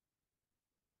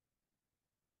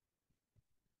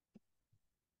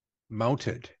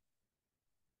mounted.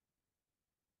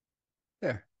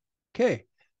 There. Okay.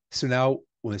 So now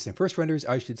when this thing first renders,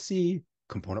 I should see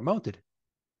component mounted.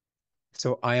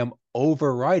 So I am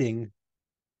overriding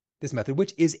this method,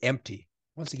 which is empty.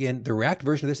 Once again, the React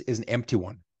version of this is an empty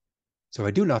one. So if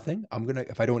I do nothing,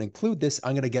 if I don't include this,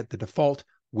 I'm gonna get the default,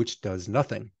 which does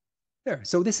nothing. There.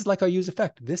 So this is like our use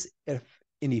effect. This, if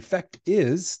in effect,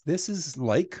 this is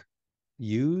like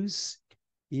use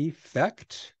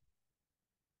effect.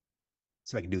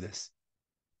 So I can do this.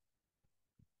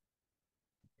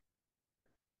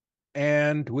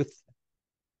 And with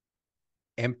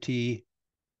empty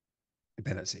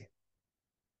dependency.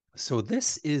 So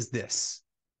this is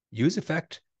use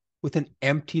effect with an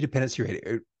empty dependency radius.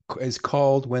 It is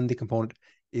called when the component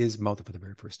is mounted for the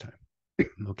very first time.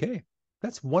 Okay,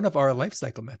 that's one of our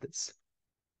lifecycle methods.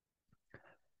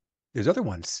 There's other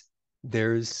ones.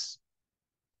 There's,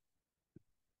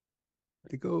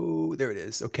 where'd it go? There it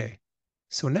is. Okay,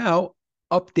 so now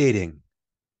updating.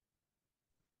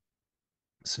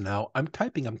 So now I'm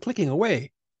typing, I'm clicking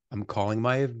away. I'm calling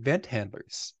my event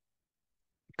handlers.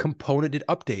 Component did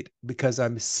update because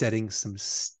I'm setting some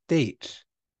state.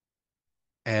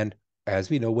 And as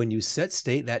we know, when you set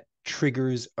state, that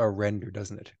triggers a render,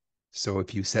 doesn't it? So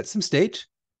if you set some state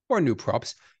or new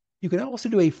props, you can also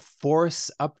do a force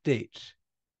update.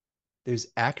 There's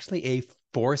actually a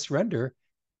force render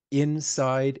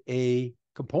inside a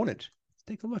component. Let's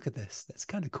take a look at this. That's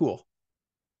kind of cool.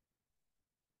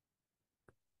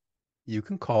 You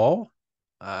can call,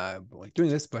 I'm like doing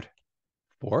this, but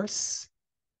force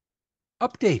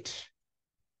update.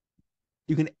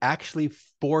 You can actually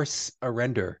force a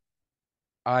render.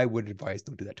 I would advise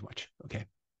don't do that too much. Okay.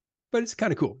 But it's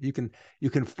kind of cool. You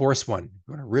can force one. You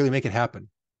want to really make it happen.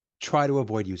 Try to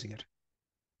avoid using it.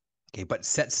 Okay, but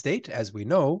set state, as we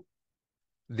know,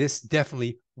 this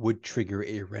definitely would trigger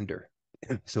a render.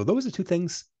 So those are two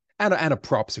things, and a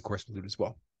props, of course, will do it as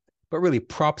well. But really,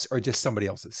 props are just somebody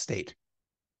else's state.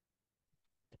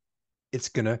 It's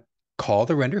going to call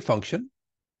the render function,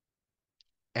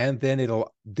 and then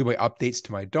it'll do my updates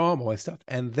to my DOM, all my stuff,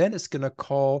 and then it's going to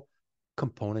call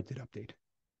component did update.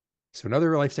 So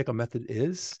another lifecycle method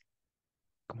is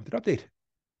component did update.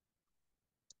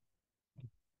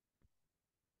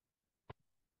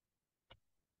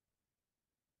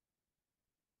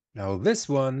 Now this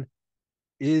one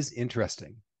is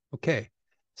interesting. Okay,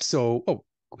 so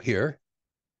here,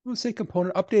 we'll say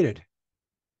component updated.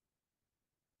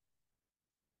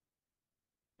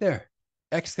 There,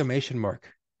 exclamation mark.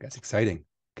 That's exciting.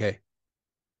 Okay,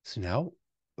 so now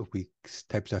if we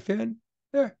type stuff in,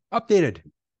 there, updated.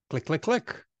 Click, click,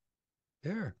 click.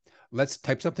 There. Let's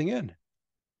type something in.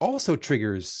 Also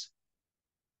triggers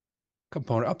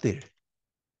component updated.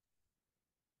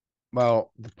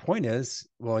 Well, the point is,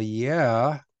 well,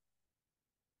 yeah,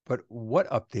 but what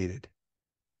updated?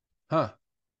 Huh?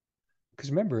 Because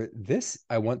remember, this,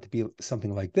 I want to be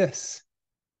something like this.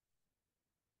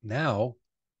 Now,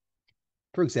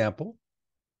 for example,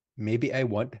 maybe I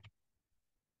want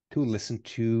to listen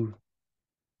to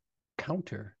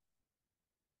counter.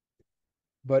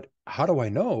 But how do I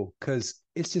know? Because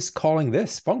it's just calling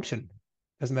this function.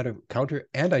 Doesn't matter, counter,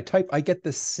 and I type, I get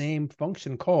the same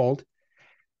function called,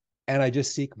 and I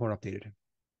just see component updated.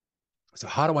 So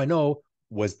how do I know,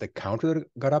 was the counter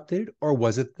that got updated, or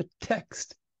was it the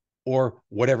text, or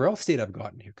whatever else state I've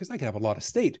gotten here? Because I can have a lot of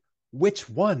state. Which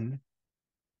one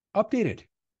updated?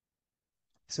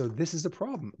 So this is the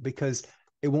problem, because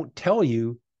it won't tell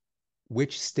you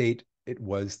which state it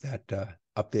was that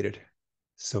updated.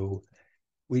 So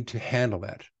we need to handle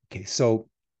that. Okay, so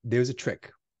there's a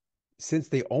trick. Since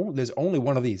there's only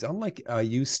one of these, unlike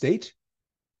use state,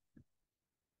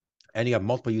 and you have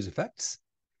multiple use effects,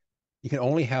 you can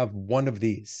only have one of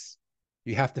these.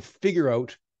 You have to figure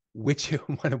out which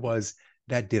one it was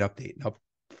that did update. Now,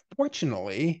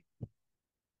 fortunately,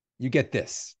 you get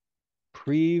this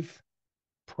prev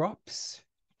props,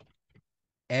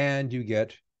 and you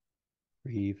get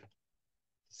prev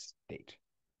state.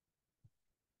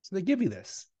 So they give you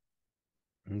this.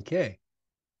 Okay.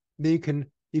 Then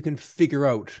you can figure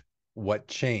out what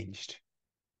changed.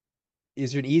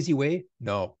 Is there an easy way?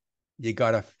 No. You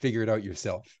got to figure it out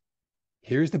yourself.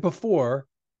 Here's the before,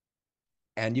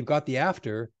 and you've got the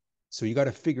after. So you got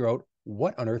to figure out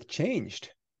what on earth changed.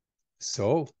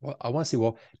 So well, I want to say,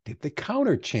 well, did the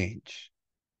counter change?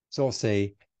 So I'll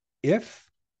say, if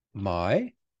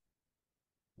my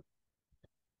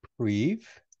prev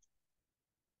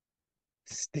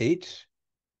state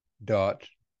dot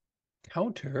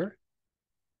counter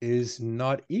is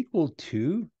not equal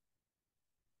to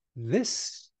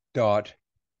this dot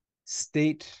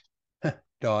state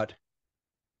dot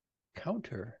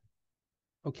counter.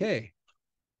 Okay.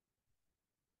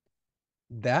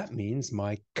 That means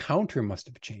my counter must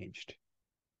have changed.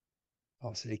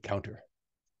 I'll say counter.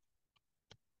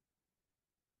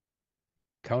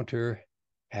 Counter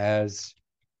has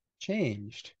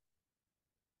changed.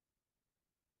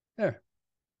 There.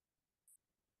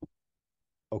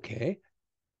 Okay.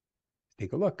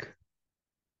 Take a look.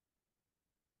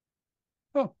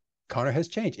 Oh, counter has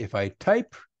changed. If I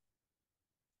type,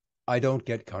 I don't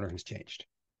get counter has changed.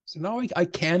 So now I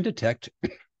can detect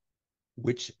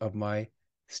which of my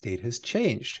state has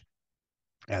changed.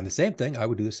 And the same thing, I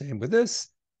would do the same with this.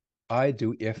 I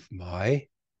do if my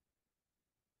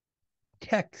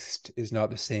text is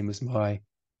not the same as my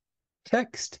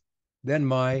text, then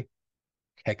my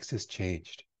text has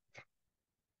changed.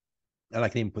 And I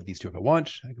can even put these two if I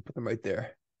want. I can put them right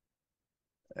there.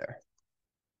 There.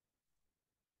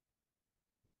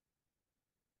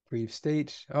 Prev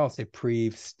state. I'll say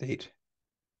prev state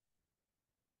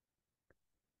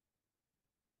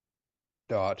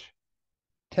dot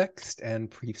text and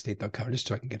prev state dot counter, just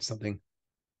so I can get something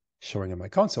showing in my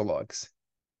console logs.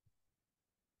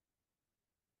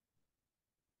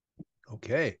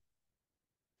 Okay.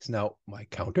 So now my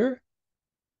counter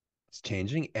is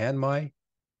changing and my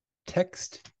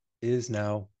text is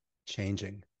now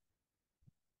changing.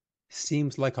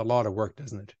 Seems like a lot of work,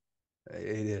 doesn't it?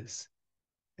 It is.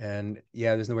 And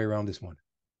yeah, there's no way around this one.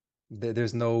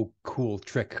 There's no cool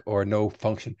trick or no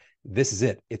function. This is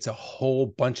it. It's a whole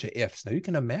bunch of ifs. Now you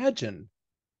can imagine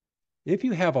if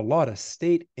you have a lot of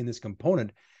state in this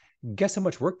component, guess how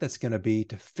much work that's going to be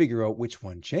to figure out which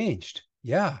one changed?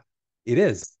 Yeah, it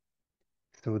is.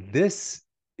 So this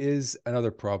is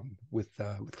another problem with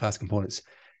class components.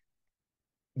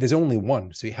 there's only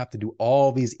one. So you have to do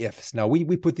all these ifs. Now we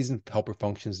put these in helper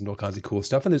functions and all kinds of cool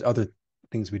stuff. And there's other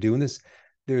things we do in this.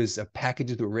 There's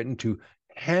packages that were written to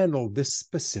handle this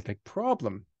specific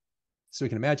problem. So you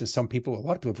can imagine a lot of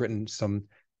people have written some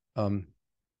um,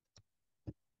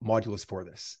 modules for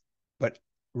this. But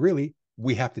really,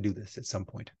 we have to do this at some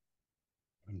point.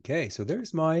 Okay, so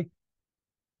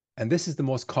and this is the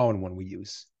most common one we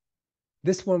use.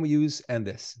 This one we use, and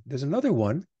this. There's another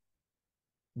one,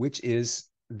 which is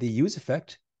the use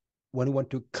effect when we want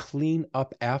to clean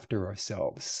up after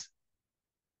ourselves.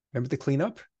 Remember the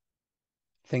cleanup?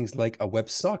 Things like a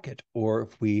WebSocket, or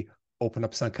if we open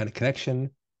up some kind of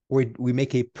connection, or we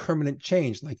make a permanent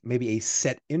change, like maybe a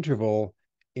set interval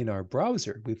in our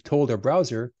browser. We've told our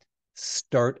browser,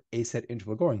 start a set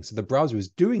interval going. So the browser is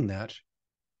doing that,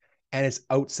 and it's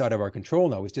outside of our control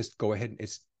now. It's just go ahead and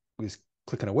it's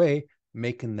clicking away,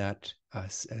 making that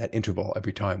interval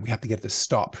every time. We have to get the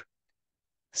stop.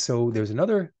 So there's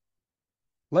another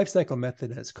lifecycle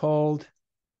method that's called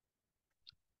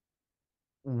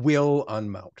will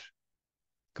unmount.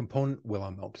 Component will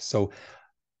unmount. So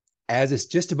as it's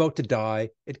just about to die,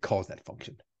 it calls that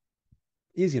function.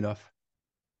 Easy enough.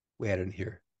 We add it in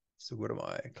here. So go to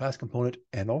my class component,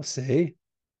 and I'll say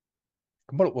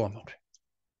component will unmount.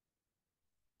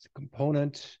 So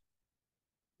component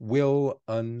will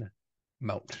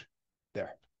unmount.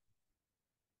 There.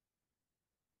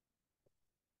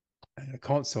 And a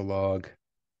console log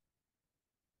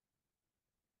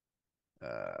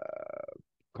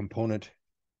component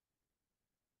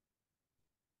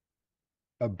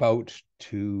about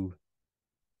to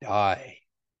die.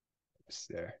 It's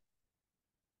there.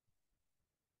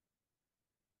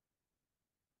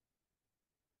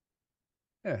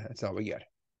 Yeah, that's all we get.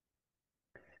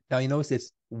 Now you notice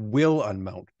it's will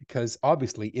unmount because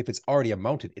obviously if it's already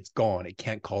unmounted, it's gone. It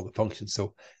can't call the function.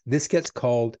 So this gets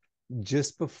called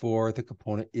just before the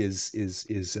component is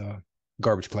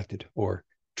garbage collected or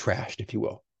trashed, if you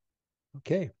will.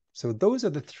 Okay, so those are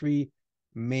the three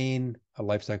main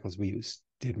life cycles we use: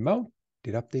 did mount,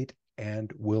 did update,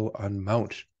 and will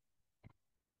unmount.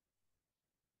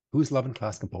 Who's loving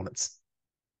class components?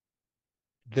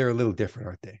 They're a little different,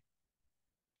 aren't they?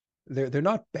 They're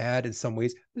not bad in some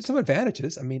ways. There's some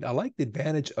advantages. I mean, I like the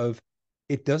advantage of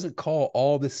it doesn't call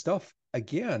all this stuff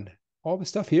again. All the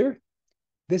stuff here,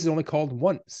 this is only called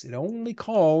once. It only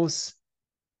calls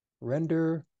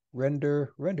render,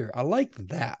 render, render. I like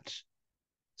that.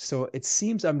 So it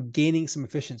seems I'm gaining some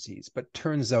efficiencies, but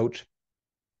turns out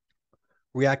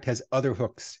React has other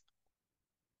hooks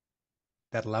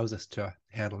that allows us to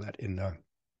handle that in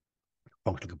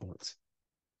functional components.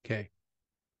 Okay,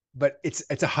 but it's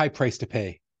a high price to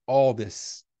pay. All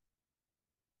this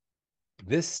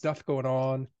stuff going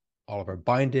on, all of our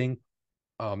binding.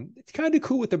 It's kind of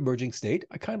cool with the merging state.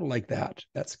 I kind of like that.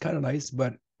 That's kind of nice,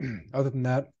 but other than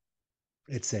that,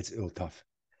 it's a little tough.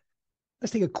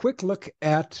 Let's take a quick look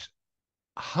at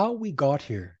how we got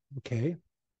here. Okay,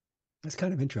 that's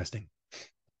kind of interesting.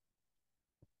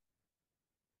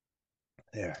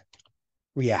 There,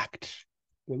 React.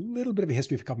 A little bit of a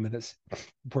history for a couple minutes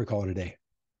before we call it a day.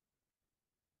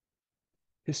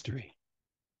 History.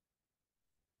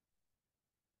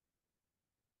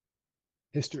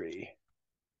 History.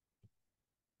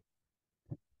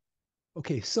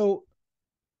 Okay, so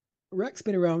React's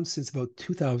been around since about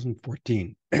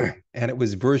 2014, and it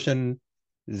was version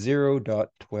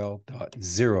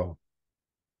 0.12.0.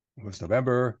 It was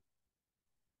November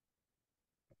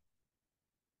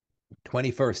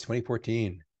 21st,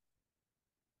 2014,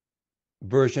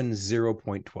 version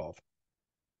 0.12.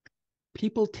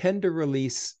 People tend to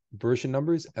release version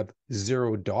numbers of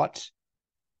 0 dot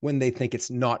when they think it's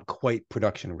not quite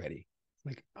production ready.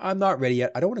 Like, I'm not ready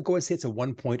yet. I don't want to go and say it's a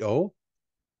 1.0.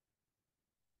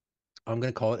 I'm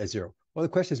going to call it a 0. Well, the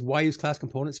question is, why use class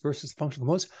components versus functional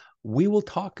components? We will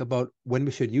talk about when we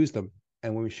should use them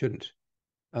and when we shouldn't.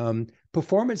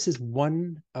 Performance is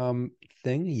one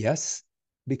thing, yes,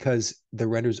 because the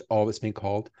render is all that's being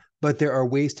called, but there are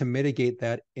ways to mitigate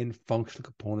that in functional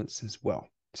components as well.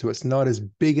 So it's not as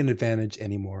big an advantage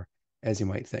anymore as you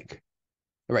might think.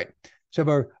 All right, so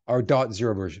our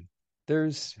 .0 version.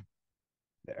 There.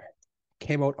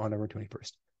 Came out on November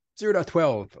 21st.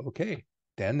 0.12, okay.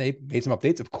 Then they made some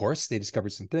updates, of course. They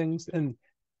discovered some things, and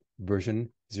version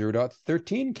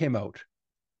 0.13 came out.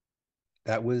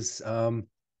 That was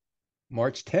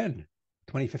March 10,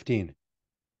 2015.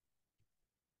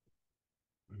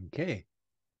 Okay.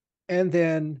 And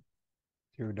then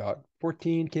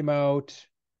 0.14 came out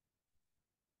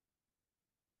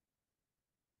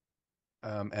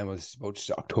and was about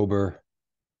October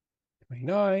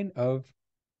 29 of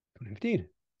 2015.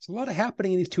 There's a lot of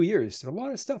happening in these 2 years. There's a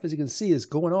lot of stuff, as you can see, is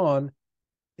going on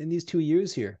in these 2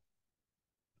 years here.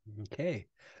 Okay.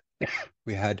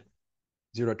 We had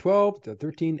 0.12,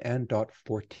 .13, and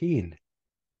 .14.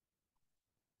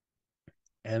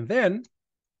 And then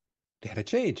they had a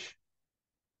change.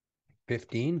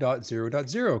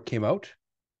 15.0.0 came out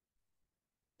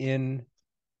in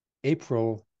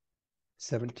April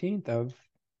 17th of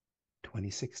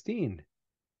 2016.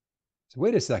 So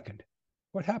wait a second.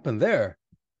 What happened there?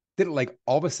 Did it like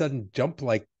all of a sudden jump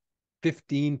like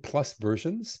 15 plus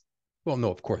versions? Well, no,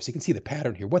 of course. You can see the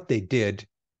pattern here. What they did,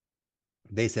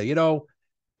 they said,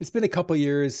 it's been a couple of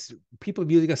years. People are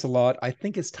using us a lot. I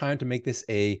think it's time to make this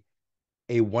a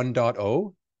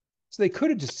 1.0. So they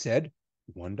could have just said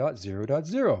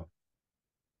 1.0.0.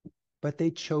 But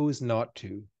they chose not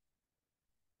to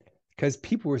because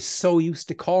people were so used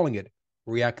to calling it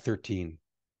React 13,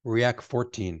 React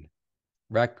 14,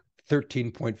 React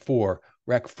 13.4,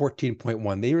 React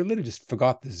 14.1. They literally just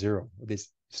forgot the zero. They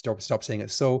stopped saying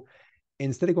it. So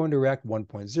instead of going to React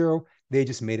 1.0, they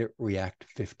just made it React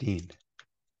 15.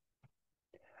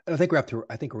 I think we're up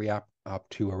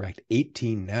to React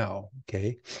 18 now.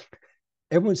 Okay.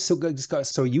 Everyone's just got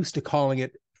so used to calling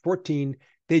it 14,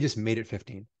 they just made it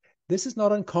 15. This is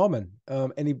not uncommon.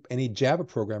 Any Java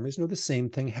programmers know the same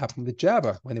thing happened with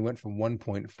Java when they went from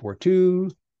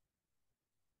 1.42,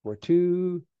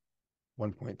 42,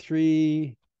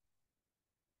 1.3,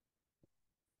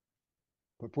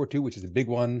 0.42, which is a big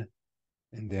one,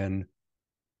 and then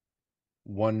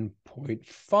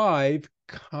 1.5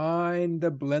 kind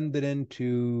of blended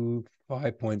into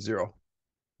 5.0.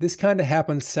 This kind of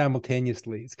happens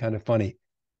simultaneously. It's kind of funny.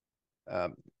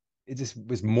 It just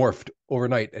was morphed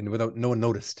overnight and without no one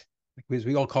noticed. Because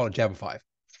we all call it Java 5.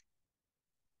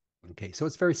 Okay, so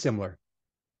it's very similar.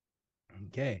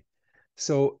 Okay,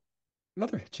 so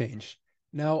another change.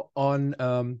 Now on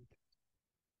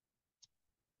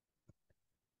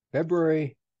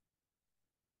February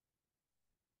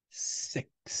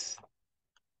 6,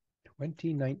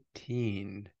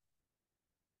 2019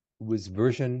 was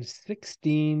version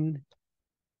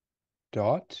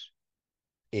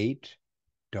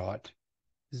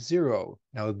 16.8.0.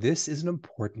 Now this is an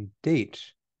important date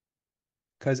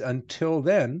because until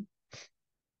then,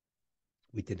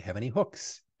 we didn't have any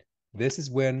hooks. This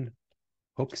is when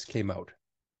hooks came out.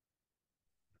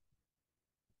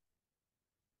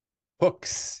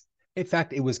 Hooks. In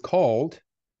fact, it was called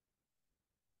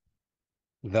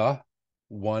the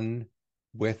one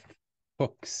with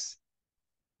hooks.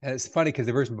 And it's funny because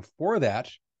the version before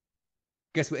that,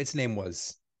 guess what its name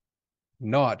was?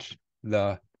 Not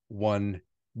the one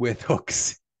with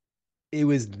hooks. It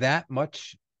was that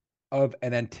much of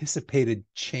an anticipated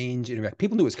change in React.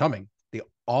 People knew it was coming. They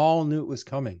all knew it was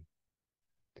coming.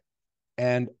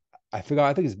 And I forgot,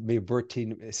 I think it's maybe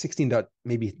 16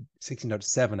 maybe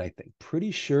 16.7, I think.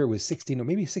 Pretty sure it was 16 or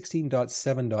maybe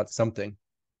 16.7 something.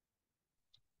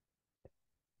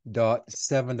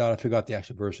 .7. I forgot the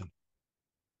actual version.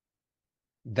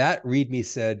 That README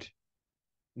said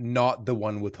not the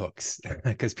one with hooks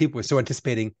because people were so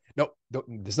anticipating. No,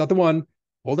 this is not the one.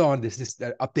 Hold on, this is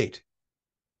update.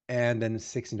 And then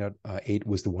 16.8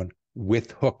 was the one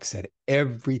with hooks, and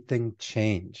everything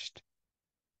changed.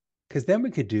 Because then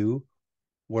we could do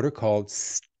what are called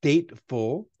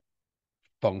stateful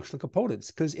functional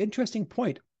components. Because interesting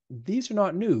point, these are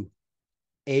not new.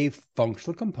 A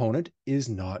functional component is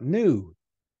not new.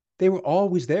 They were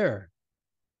always there.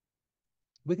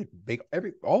 We could make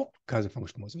all kinds of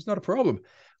functional components. It's not a problem.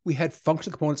 We had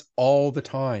functional components all the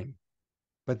time,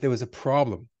 but there was a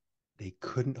problem. They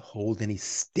couldn't hold any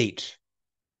state.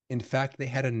 In fact, they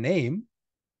had a name.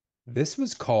 This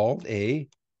was called a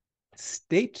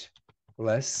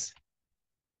stateless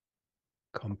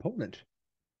component.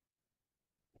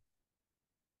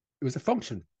 It was a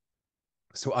function.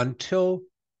 So until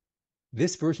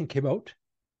this version came out,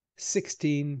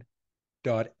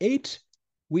 16.8,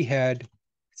 we had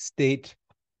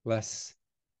stateless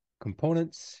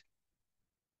components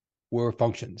were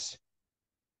functions.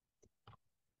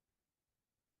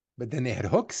 But then they had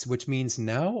hooks, which means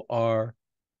now our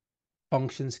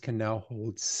functions can now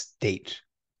hold state.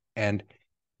 And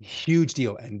huge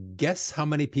deal. And guess how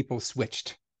many people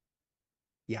switched?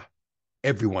 Yeah,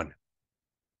 everyone.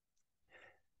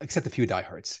 Except a few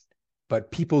diehards. But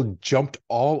people jumped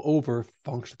all over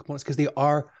functional components because they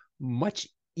are much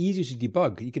easier to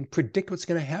debug. You can predict what's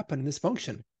going to happen in this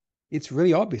function. It's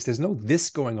really obvious. There's no this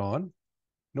going on,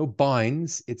 no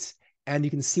binds. And you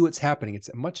can see what's happening.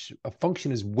 A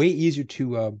function is way easier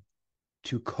to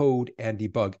code and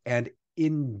debug. And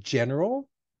in general,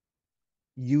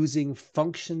 using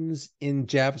functions in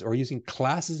Java or using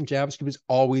classes in JavaScript is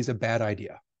always a bad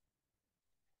idea.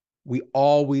 We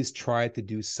always try to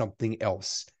do something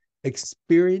else.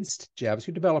 Experienced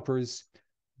JavaScript developers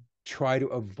try to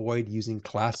avoid using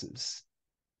classes,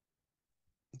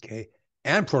 okay,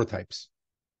 and prototypes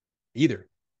either.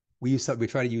 We try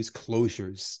to use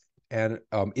closures and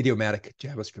idiomatic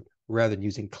JavaScript rather than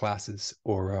using classes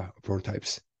or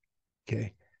prototypes.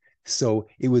 Okay, so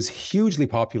it was hugely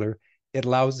popular. It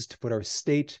allows us to put our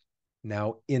state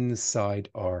now inside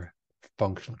our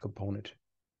functional component,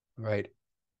 right?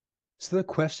 So the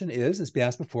question is, as we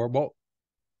asked before, well,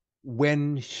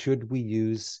 when should we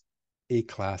use a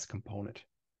class component?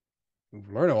 We've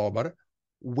learned all about it.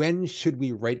 When should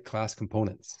we write class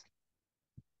components?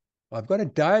 Well, I've got a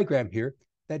diagram here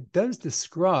that does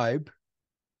describe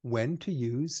when to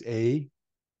use a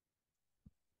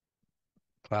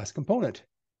class component.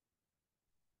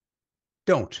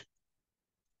 Don't.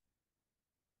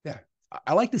 Yeah,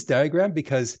 I like this diagram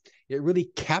because it really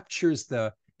captures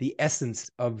the essence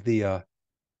of the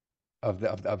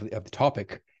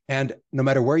topic. And no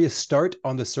matter where you start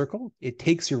on the circle, it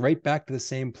takes you right back to the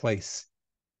same place.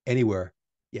 Anywhere.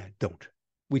 Yeah, don't.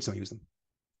 We just don't use them.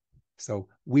 So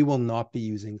we will not be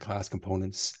using class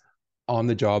components on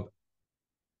the job,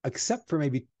 except for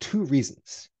maybe two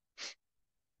reasons.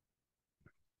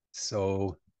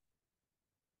 So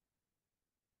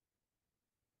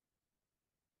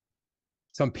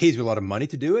some pays you a lot of money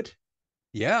to do it.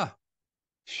 Yeah,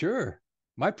 sure.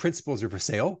 My principles are for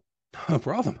sale. No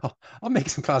problem. I'll make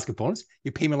some class components.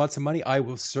 You pay me lots of money, I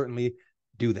will certainly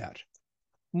do that.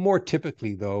 More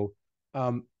typically, though,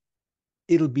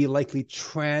 it'll be likely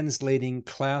translating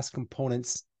class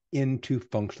components into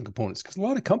functional components because a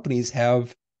lot of companies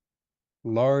have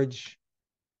large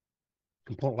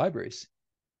component libraries.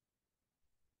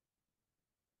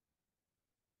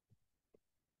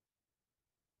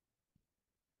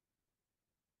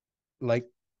 Like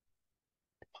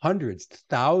hundreds,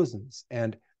 thousands,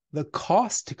 and the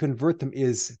cost to convert them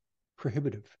is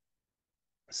prohibitive.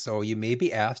 So you may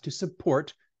be asked to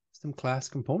support some class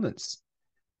components.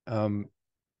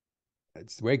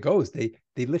 It's the way it goes. They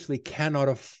literally cannot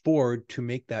afford to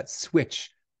make that switch,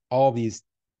 all these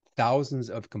thousands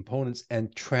of components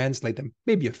and translate them.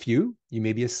 Maybe a few. You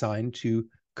may be assigned to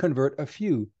convert a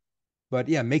few. But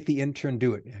yeah, make the intern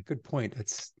do it. Yeah, good point.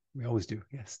 That's we always do.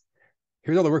 Yes.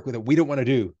 Here's all the work with it we don't want to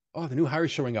do. Oh, the new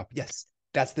hire's showing up. Yes,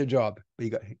 that's their job. But you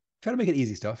got try to make it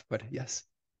easy stuff. But yes,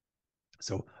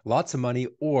 so lots of money,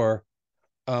 or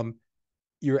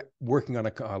you're working on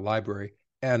a library,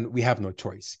 and we have no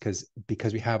choice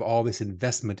because we have all this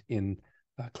investment in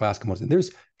class components. And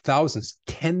there's thousands,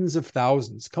 tens of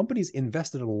thousands. Companies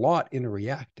invested a lot in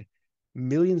React,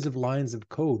 millions of lines of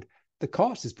code. The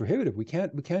cost is prohibitive. We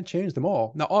can't change them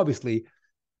all. Now, obviously,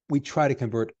 we try to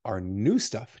convert our new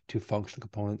stuff to functional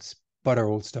components, but our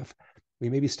old stuff, we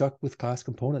may be stuck with class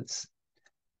components.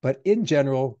 But in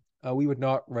general, we would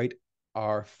not write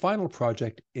our final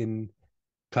project in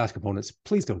class components.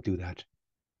 Please don't do that.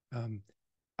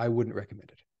 I wouldn't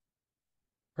recommend it.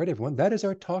 All right, everyone, that is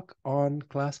our talk on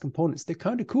class components. They're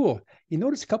kind of cool. You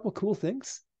notice a couple of cool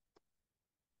things?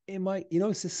 You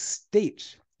notice this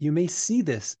state. You may see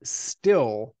this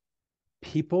still,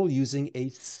 people using a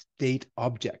state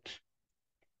object.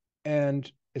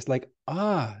 And it's like,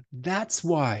 that's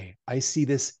why I see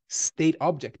this state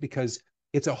object, because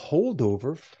it's a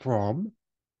holdover from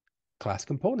class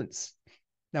components.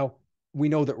 Now, we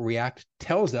know that React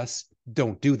tells us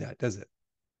don't do that, does it?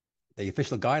 The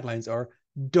official guidelines are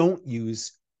don't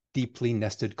use deeply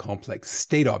nested complex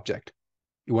state object.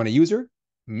 You want a user?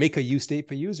 Make a use state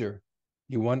for user.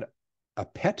 You want a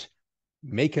pet?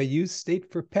 Make a use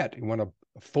state for pet. You want a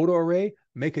photo array?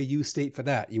 Make a use state for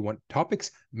that. You want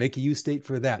topics? Make a use state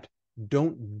for that.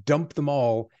 Don't dump them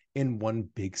all in one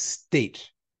big state.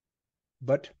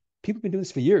 But people have been doing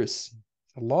this for years.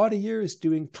 A lot of years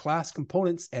doing class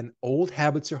components, and old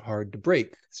habits are hard to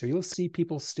break. So you'll see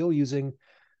people still using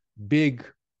big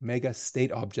mega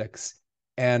state objects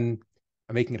and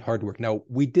making it hard to work. Now,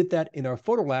 we did that in our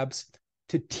photo labs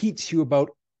to teach you about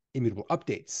immutable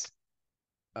updates.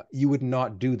 You would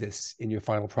not do this in your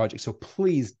final project. So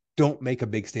please don't make a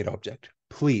big state object.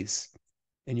 Please,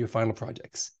 in your final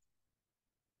projects,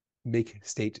 make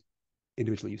state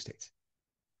individual use states.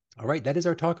 All right, that is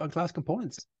our talk on class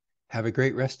components. Have a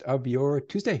great rest of your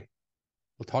Tuesday.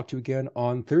 We'll talk to you again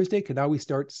on Thursday, because now we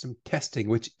start some testing,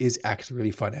 which is actually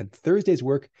really fun. And Thursday's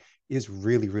work is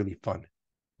really, really fun. All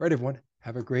right, everyone,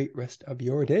 have a great rest of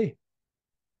your day.